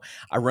don't know,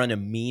 I run a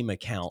meme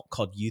account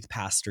called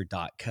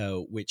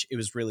youthpastor.co, which it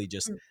was really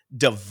just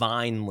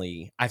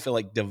Mm. I feel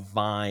like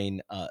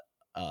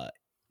uh,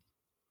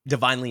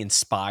 divinely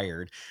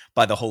inspired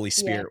by the Holy Yeah.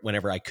 Spirit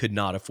whenever I could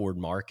not afford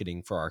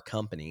marketing for our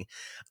company.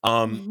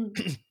 Um,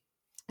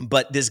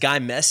 but this guy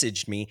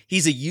messaged me.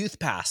 He's a youth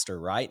pastor,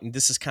 right? And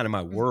this is kind of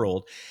my Mhm.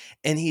 world.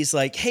 And he's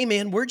like, "Hey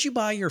man, where'd you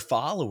buy your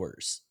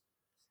followers?"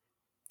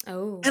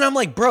 Oh. And I'm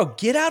like, "Bro,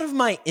 get out of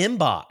my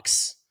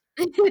inbox."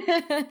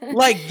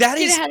 Like,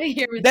 Get out of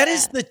here with that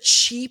is that. the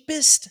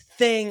cheapest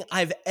thing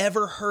I've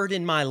ever heard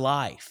in my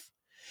life.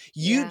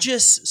 You Yeah.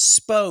 just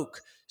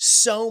spoke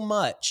so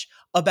much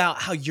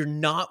about how you're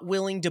not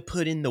willing to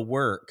put in the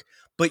work,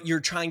 but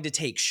you're trying to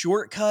take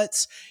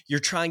shortcuts. You're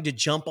trying to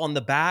jump on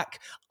the back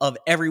of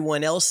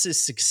everyone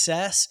else's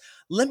success.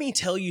 Let me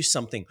tell you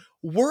something.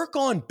 Work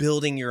on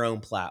building your own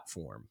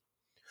platform.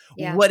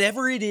 Yeah.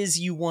 Whatever it is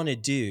you want to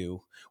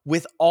do,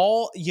 with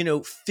all,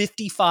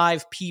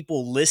 55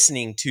 people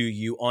listening to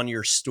you on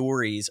your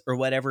stories or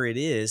whatever it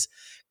is,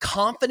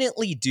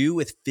 confidently do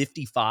with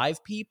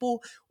 55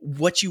 people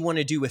what you want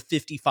to do with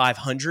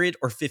 5,500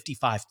 or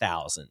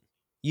 55,000.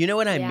 You know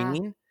what I Yeah.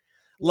 mean?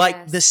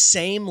 Like the Yes.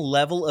 same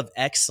level of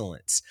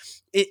excellence.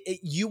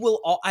 You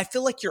will, I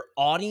feel like your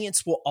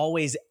audience will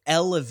always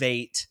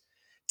elevate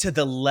to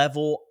the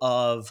level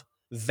of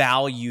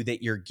value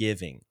that you're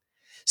giving.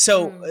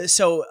 So,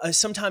 Mm.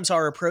 sometimes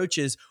our approach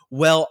is,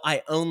 well,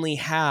 I only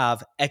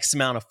have X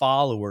amount of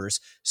followers,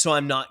 so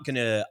I'm not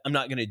gonna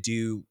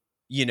do,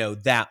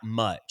 that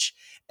much.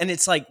 And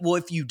it's like, well,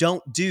 if you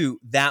don't do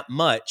that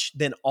much,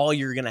 then all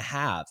you're gonna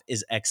have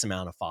is X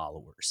amount of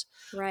followers.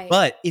 Right.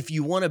 But if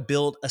you want to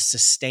build a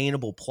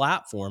sustainable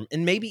platform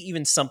and maybe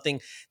even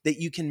something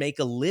that you can make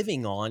a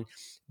living on,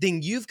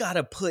 then you've got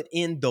to put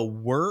in the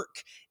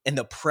work and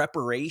the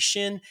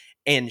preparation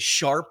and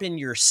sharpen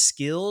your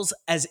skills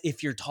as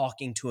if you're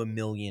talking to a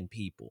million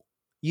people.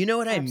 You know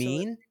what I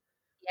Absolutely. mean?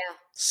 Yeah.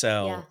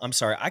 Yeah. So I'm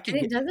sorry, I And could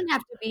it get doesn't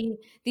have to be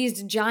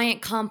these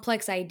giant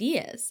complex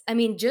ideas. I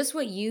mean, just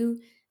what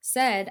you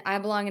said, I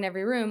belong in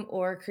every room,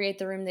 or create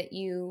the room that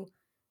you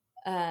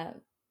uh,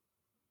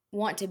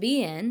 want to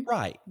be in.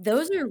 right.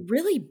 Those are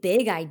really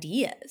big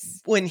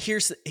ideas. When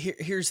here's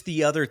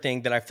the other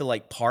thing that I feel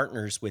like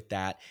partners with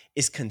that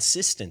is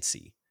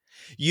consistency.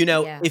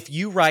 Yeah. If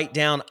you write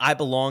down I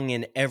belong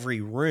in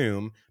every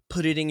room,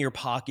 put it in your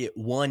pocket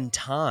one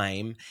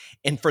time,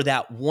 and for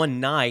that one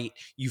night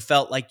you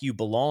felt like you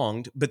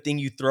belonged, but then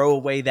you throw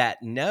away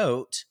that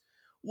note,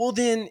 well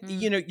then,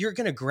 Mm. you're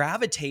going to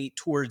gravitate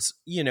towards,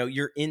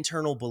 your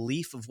internal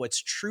belief of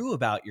what's true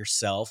about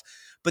yourself.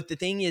 But the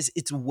thing is,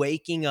 it's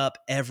waking up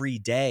every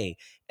day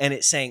and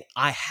it's saying,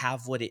 I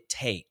have what it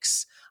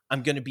takes.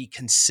 I'm going to be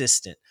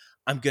consistent.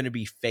 I'm going to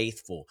be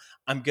faithful.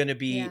 I'm going to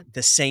Yeah. be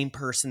the same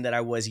person that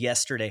I was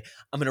yesterday.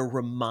 I'm going to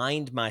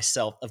remind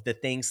myself of the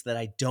things that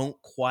I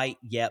don't quite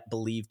yet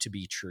believe to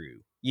be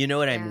true. You know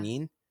what I Yeah.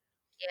 mean?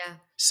 Yeah.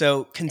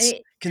 So And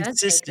it does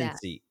take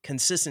that.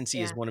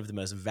 consistency is Yeah. one of the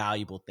most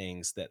valuable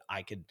things that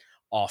I could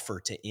offer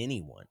to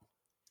anyone.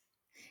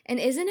 And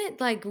isn't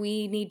it like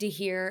we need to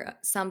hear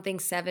something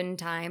 7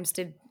 times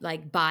to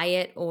like buy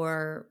it,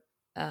 or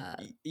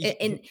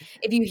and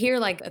if you hear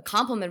like a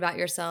compliment about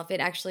yourself, it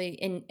actually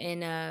in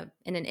an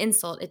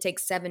insult, it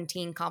takes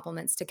 17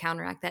 compliments to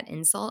counteract that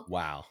insult.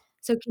 Wow.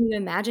 So can you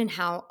imagine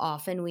how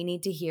often we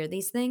need to hear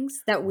these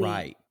things that we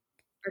Right.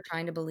 are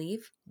trying to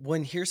believe?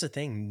 When here's the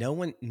thing, no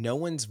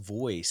one's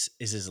voice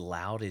is as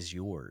loud as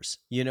yours.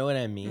 You know what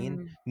I mean?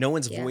 Mm, No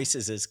one's yeah. voice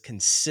is as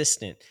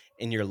consistent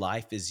in your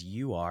life as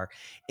you are.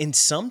 And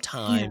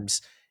Yeah.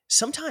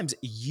 sometimes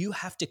you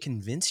have to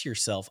convince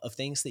yourself of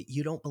things that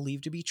you don't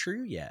believe to be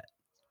true yet.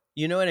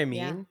 You know what I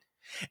Yeah. mean?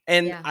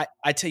 And Yeah.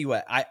 I tell you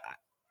what, I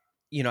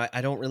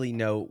don't really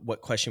know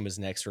what question was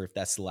next or if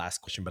that's the last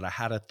question, but I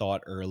had a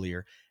thought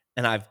earlier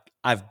and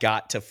I've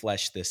got to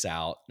flesh this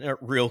out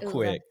real Ooh,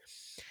 quick.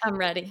 I'm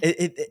ready.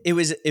 It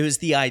was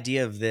the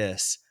idea of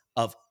this,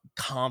 of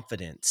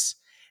confidence.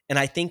 And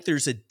I think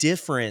there's a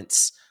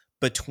difference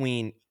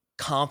between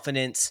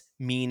confidence,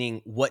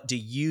 meaning what do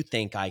you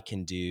think I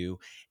can do,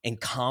 and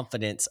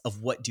confidence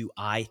of what do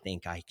I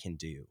think I can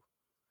do.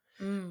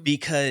 Mm,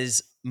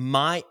 Because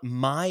my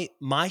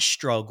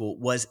struggle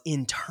was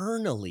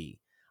internally,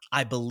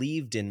 I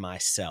believed in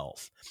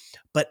myself,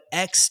 but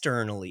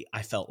externally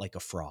I felt like a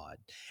fraud.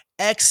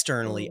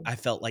 Externally, ooh, I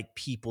felt like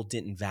people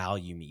didn't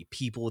value me,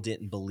 people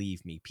didn't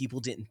believe me, people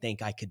didn't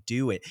think I could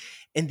do it.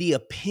 And the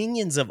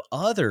opinions of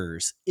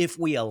others, if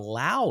we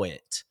allow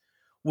it,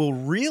 will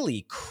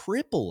really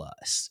cripple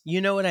us.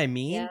 You know what I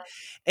yeah, mean?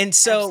 And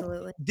so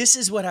absolutely. this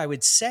is what I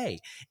would say.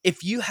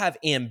 If you have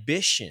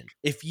ambition,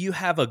 if you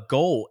have a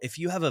goal, if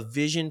you have a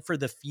vision for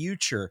the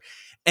future,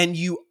 and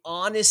you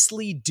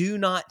honestly do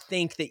not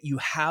think that you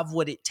have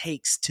what it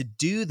takes to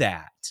do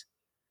that,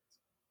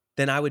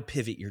 then I would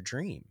pivot your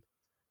dream,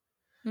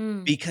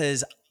 Mm,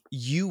 because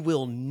you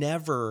will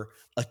never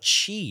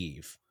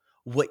achieve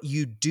what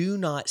you do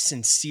not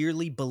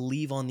sincerely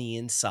believe on the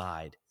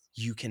inside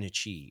you can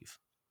achieve.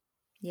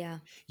 yeah.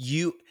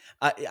 You,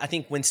 I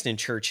think Winston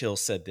Churchill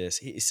said this.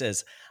 He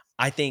says,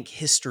 I think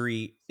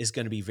history is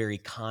going to be very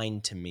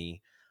kind to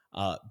me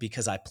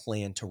because I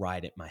plan to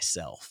write it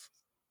myself.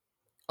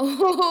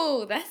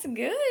 Oh, that's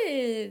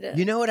good.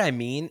 You know what I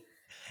mean?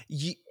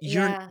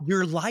 You're Yeah,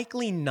 you're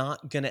likely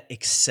not going to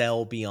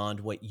excel beyond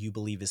what you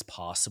believe is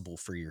possible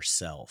for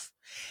yourself.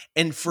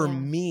 And for yeah,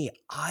 me,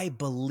 I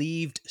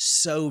believed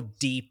so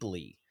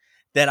deeply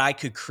that I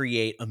could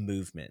create a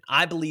movement.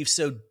 I believed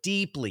so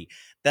deeply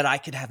that I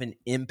could have an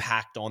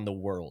impact on the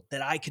world,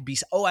 that I could be,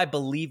 oh, I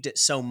believed it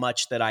so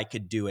much that I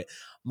could do it.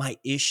 My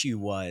issue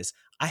was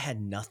I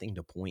had nothing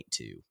to point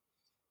to.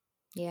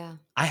 yeah,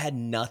 I had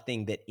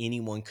nothing that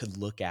anyone could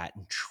look at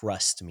and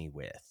trust me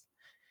with.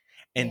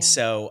 And yeah.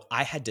 so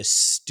I had to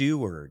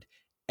steward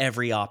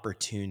every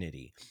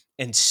opportunity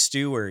and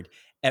steward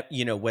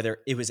whether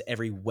it was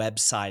every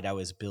website I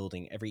was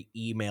building, every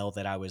email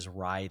that I was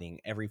writing,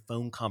 every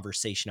phone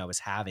conversation I was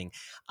having,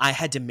 I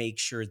had to make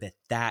sure that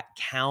that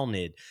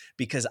counted,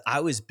 because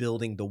I was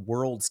building the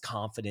world's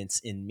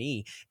confidence in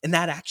me. And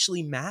that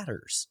actually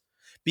matters,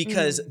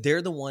 because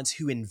they're the ones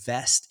who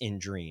invest in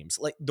dreams.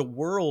 Like, the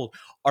world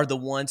are the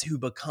ones who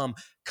become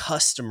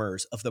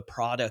customers of the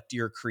product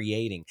you're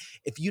creating.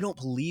 If you don't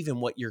believe in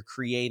what you're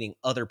creating,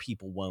 other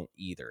people won't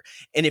either.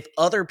 And if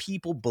other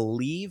people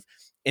believe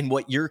in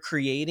what you're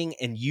creating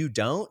and you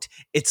don't,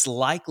 it's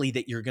likely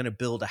that you're going to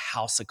build a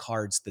house of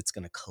cards that's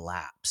going to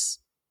collapse.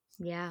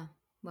 Yeah.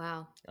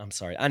 Wow. I'm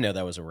sorry. I know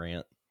that was a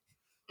rant.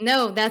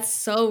 No, that's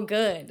so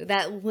good.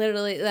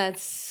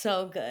 That's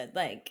so good.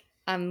 Like,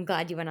 I'm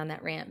glad you went on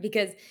that rant,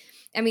 because,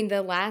 I mean,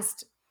 the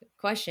last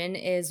question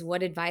is,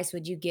 what advice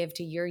would you give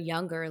to your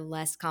younger,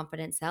 less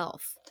confident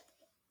self?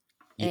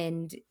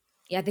 And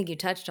yeah, I think you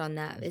touched on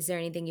that. Is there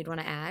anything you'd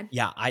want to add?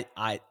 Yeah,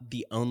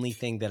 the only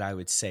thing that I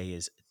would say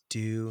is,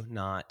 do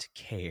not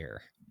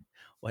care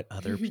what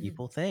other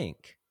people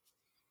think.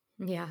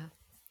 Yeah.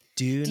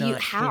 Do not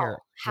care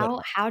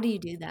what How do you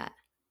do that?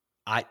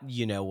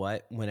 you know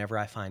what? Whenever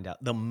I find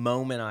out, the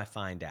moment I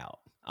find out,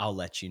 I'll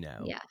let you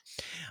know. Yeah.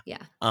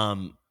 Yeah.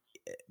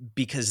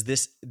 Because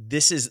this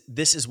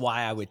is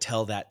why I would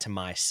tell that to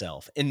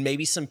myself. And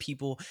maybe some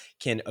people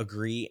can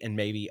agree and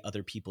maybe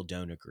other people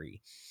don't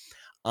agree.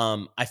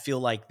 I feel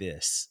like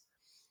this.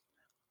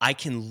 I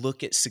can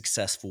look at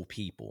successful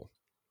people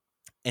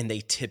and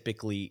they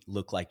typically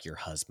look like your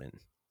husband.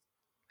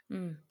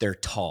 They're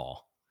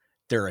tall.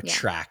 They're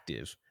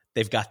attractive.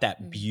 They've got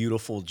that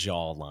beautiful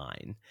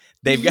jawline.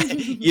 They've got,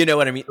 you know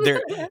what I mean?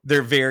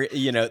 They're very,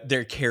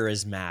 they're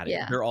charismatic.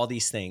 Yeah. They're all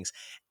these things.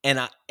 And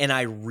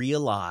I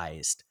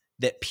realized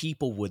that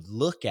people would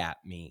look at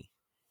me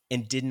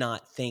and did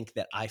not think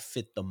that I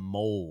fit the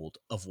mold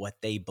of what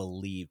they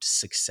believed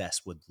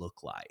success would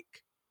look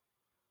like.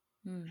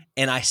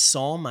 And I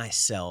saw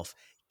myself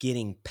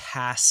getting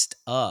passed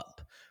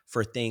up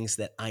for things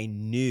that I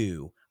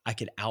knew I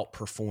could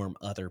outperform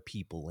other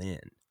people in.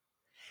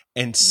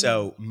 And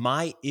so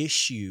my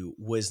issue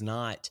was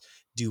not,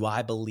 do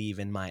I believe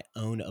in my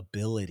own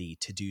ability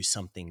to do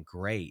something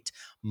great?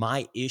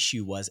 My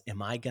issue was,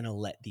 am I going to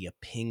let the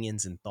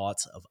opinions and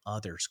thoughts of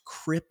others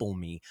cripple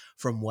me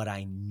from what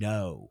I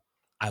know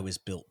I was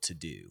built to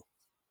do?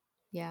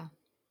 Yeah.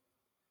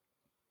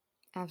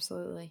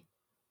 Absolutely.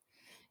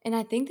 And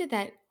I think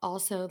that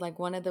also, like,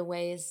 one of the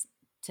ways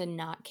to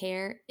not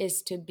care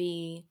is to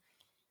be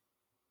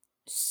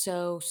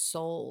so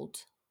sold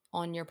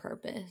on your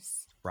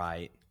purpose.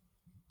 Right.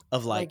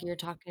 Of Like you're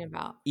talking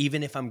about.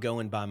 even if I'm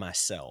going by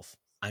myself,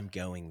 I'm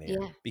going there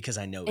because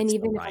I know And it's the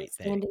even if I'm right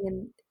thing.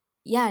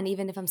 and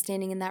even if I'm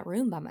standing in that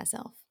room by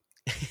myself.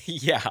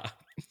 Yeah.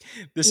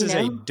 This is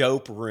a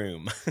dope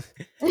room.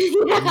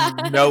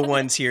 Yeah. No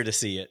one's here to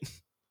see it.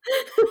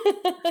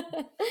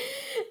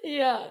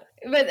 Yeah.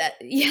 But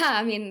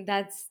I mean,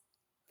 that's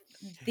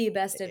the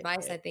best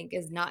advice, I think,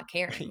 is not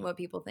caring what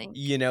people think.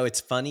 It's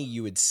funny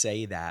you would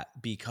say that,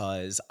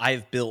 because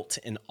I've built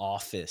an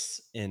office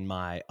in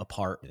my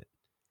apartment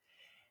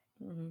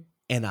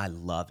and I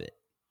love it.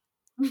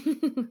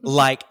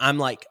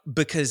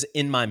 Because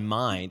in my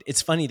mind,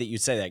 it's funny that you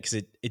say that, because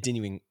it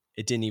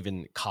didn't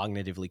even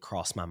cognitively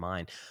cross my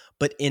mind.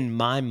 But in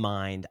my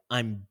mind,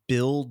 I'm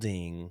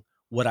building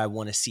what I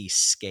want to see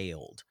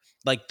scaled.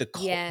 Like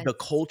the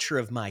culture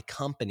of my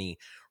company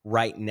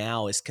right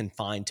now is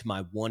confined to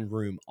my one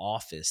room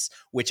office,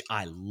 which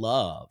I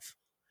love.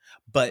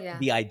 But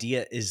the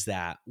idea is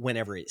that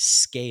whenever it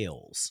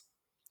scales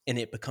and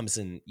it becomes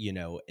an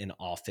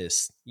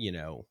office,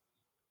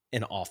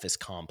 an office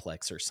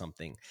complex or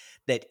something,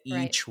 that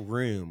each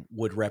room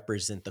would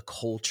represent the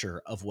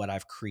culture of what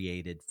I've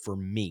created for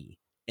me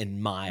in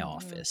my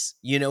office.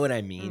 You know what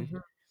I mean?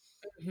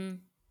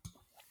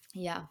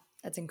 Yeah,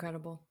 that's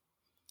incredible.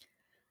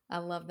 I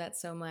love that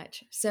so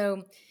much.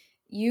 So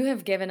you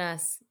have given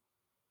us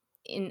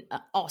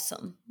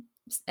awesome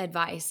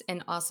advice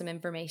and awesome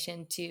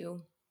information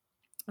to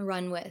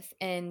run with.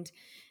 And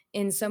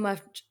in so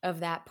much of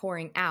that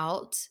pouring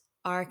out,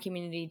 our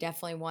community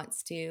definitely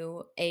wants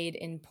to aid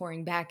in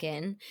pouring back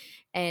in.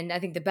 And I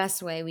think the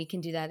best way we can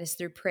do that is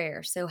through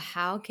prayer. So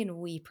how can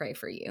we pray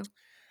for you?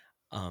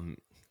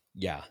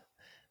 Yeah.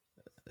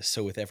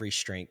 So with every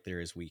strength, there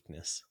is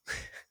weakness.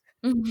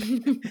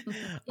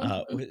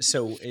 Yeah.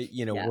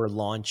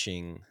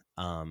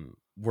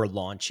 We're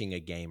launching a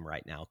game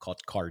right now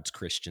called Cards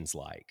Christians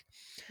Like.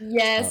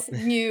 Yes,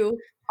 you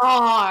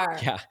are.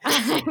 Yeah.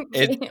 I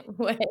can't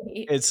wait.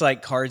 It's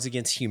like Cards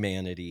Against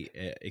Humanity,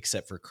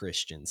 except for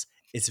Christians.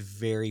 It's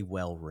very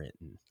well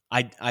written.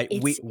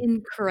 It's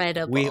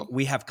incredible.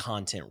 We have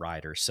content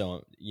writers,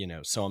 so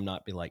I'm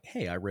not be like,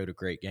 hey, I wrote a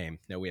great game.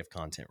 No, we have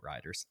content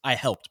writers. I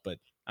helped, but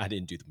I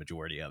didn't do the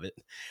majority of it.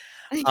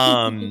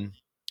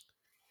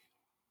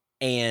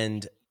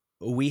 And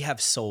we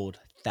have sold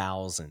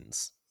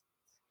thousands.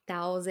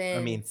 I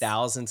mean,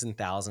 thousands and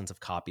thousands of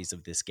copies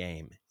of this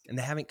game, and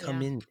they haven't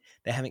come in.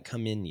 They haven't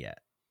come in yet.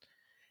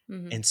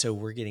 And so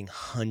we're getting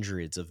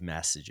hundreds of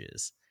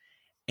messages.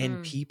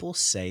 And people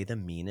say the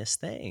meanest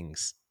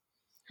things.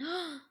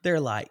 They're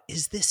like,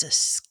 is this a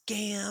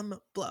scam?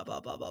 Blah, blah,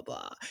 blah, blah,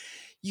 blah.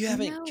 You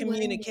haven't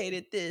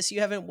communicated this.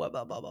 You haven't blah,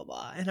 blah, blah, blah,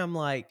 blah. And I'm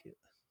like,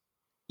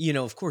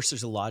 of course,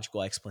 there's a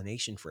logical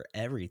explanation for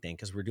everything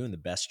because we're doing the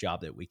best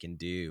job that we can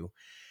do.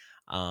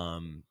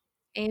 And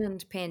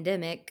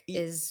pandemic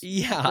is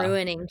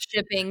ruining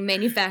shipping,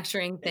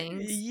 manufacturing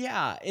things.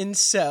 Yeah. And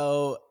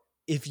so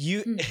if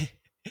you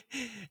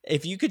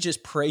could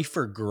just pray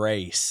for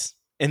grace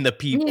in the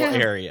people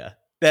area,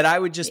 that I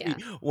would just be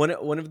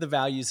one of the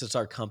values of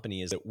our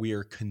company is that we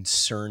are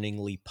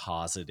concerningly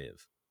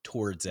positive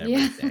towards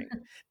everything.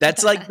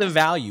 That's like the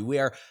value. We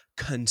are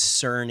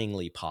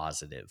concerningly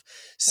positive.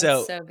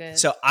 So, so good.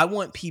 So I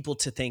want people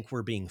to think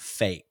we're being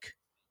fake.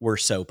 We're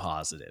so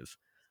positive.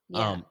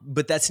 Yeah.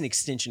 But that's an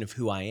extension of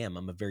who I am.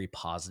 I'm a very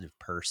positive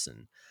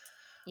person.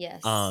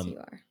 Yes, you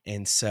are.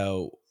 And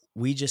so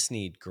we just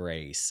need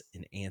grace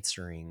in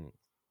answering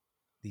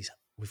these.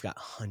 We've got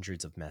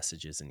hundreds of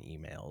messages and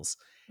emails.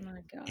 Oh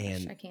my gosh,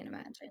 I can't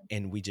imagine.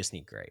 And we just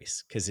need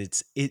grace because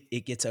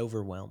it gets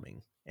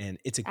overwhelming, and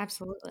it's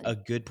absolutely a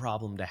good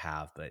problem to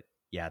have. But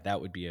yeah,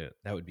 that would be a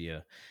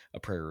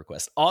prayer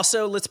request.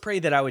 Also, let's pray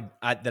that I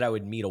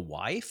would meet a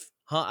wife.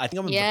 I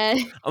think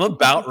I'm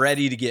about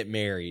ready to get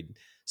married.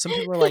 Some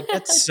people are like,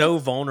 that's so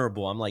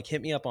vulnerable. I'm like,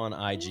 hit me up on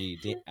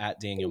IG at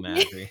Daniel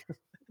Madry.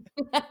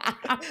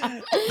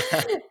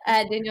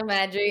 At Daniel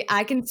Madry.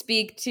 I can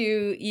speak to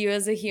you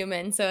as a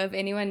human. So if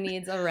anyone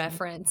needs a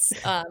reference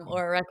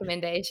or a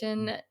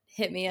recommendation,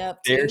 hit me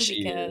up too. There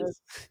she is.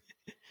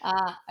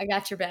 I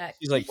got your back.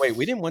 She's like, wait,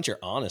 we didn't want your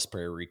honest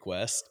prayer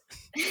request.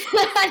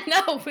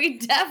 No, we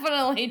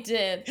definitely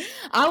did.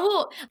 I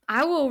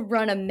will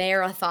run a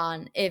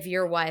marathon if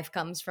your wife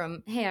comes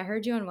from, hey, I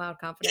heard you on Wild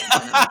Confidence.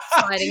 And I'm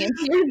sliding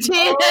into your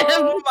DM.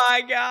 Oh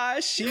my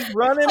gosh, she's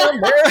running a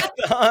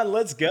marathon.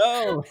 Let's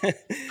go.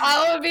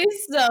 I would be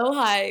so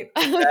hyped.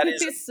 I would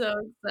be so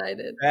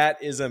excited.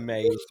 That is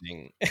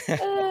amazing.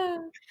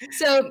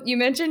 So you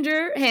mentioned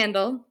your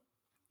handle.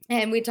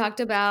 And we talked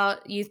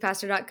about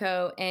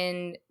youthpastor.co,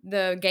 and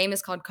the game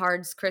is called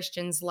Cards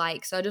Christians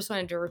Like. So I just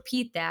wanted to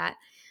repeat that,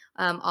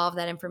 all of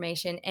that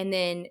information. And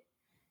then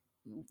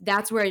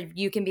that's where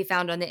you can be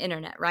found on the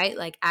internet, right?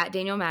 Like at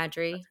Daniel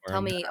Madry.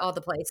 Tell me all the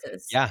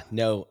places. Yeah,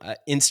 no,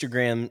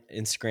 Instagram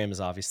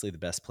is obviously the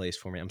best place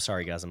for me. I'm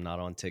sorry, guys, I'm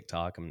not on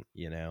TikTok.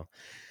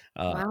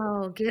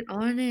 Wow, get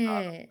on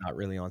it. Not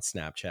really on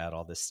Snapchat,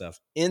 all this stuff.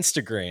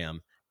 Instagram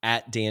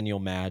at Daniel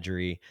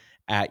Madry.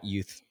 At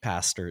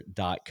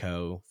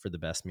youthpastor.co for the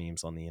best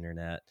memes on the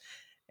internet,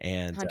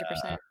 and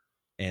 100%.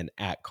 And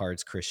at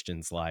Cards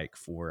Christians Like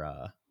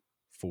for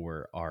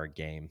our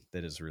game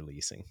that is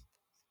releasing.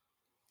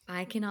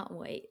 I cannot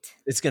wait.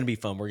 It's going to be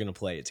fun. We're going to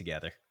play it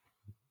together.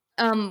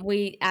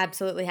 We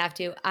absolutely have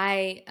to.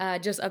 I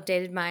just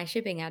updated my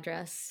shipping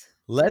address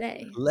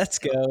today. Let's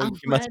go.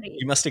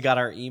 You must have got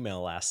our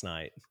email last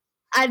night.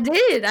 I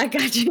did. I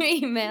got your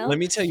email. Let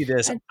me tell you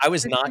this. I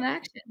was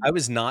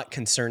not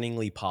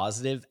concerningly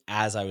positive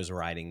as I was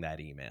writing that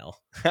email.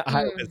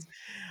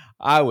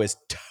 I was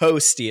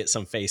toasty at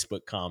some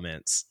Facebook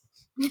comments.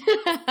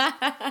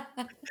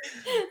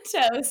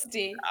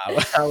 Toasty. I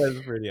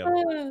was pretty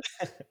upset.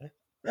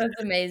 That's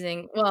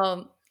amazing.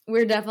 Well,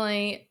 we're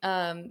definitely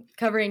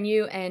covering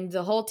you and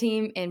the whole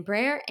team in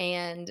prayer.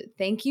 And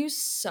thank you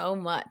so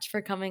much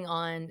for coming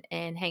on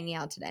and hanging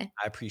out today.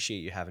 I appreciate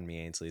you having me,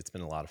 Ainsley. It's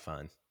been a lot of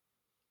fun.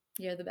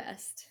 You're the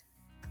best.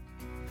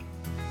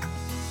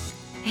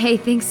 Hey,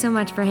 thanks so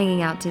much for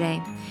hanging out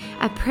today.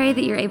 I pray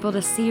that you're able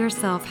to see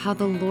yourself how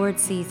the Lord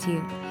sees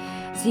you,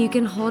 so you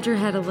can hold your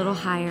head a little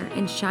higher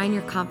and shine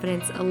your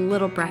confidence a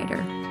little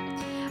brighter.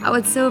 I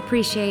would so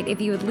appreciate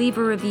if you would leave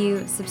a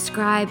review,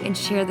 subscribe, and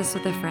share this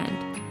with a friend.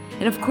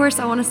 And of course,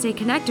 I want to stay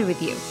connected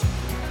with you.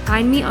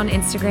 Find me on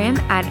Instagram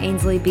at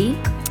AinsleyB,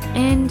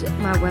 and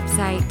my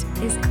website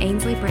is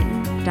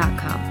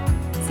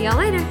AinsleyBritton.com. See y'all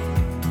later.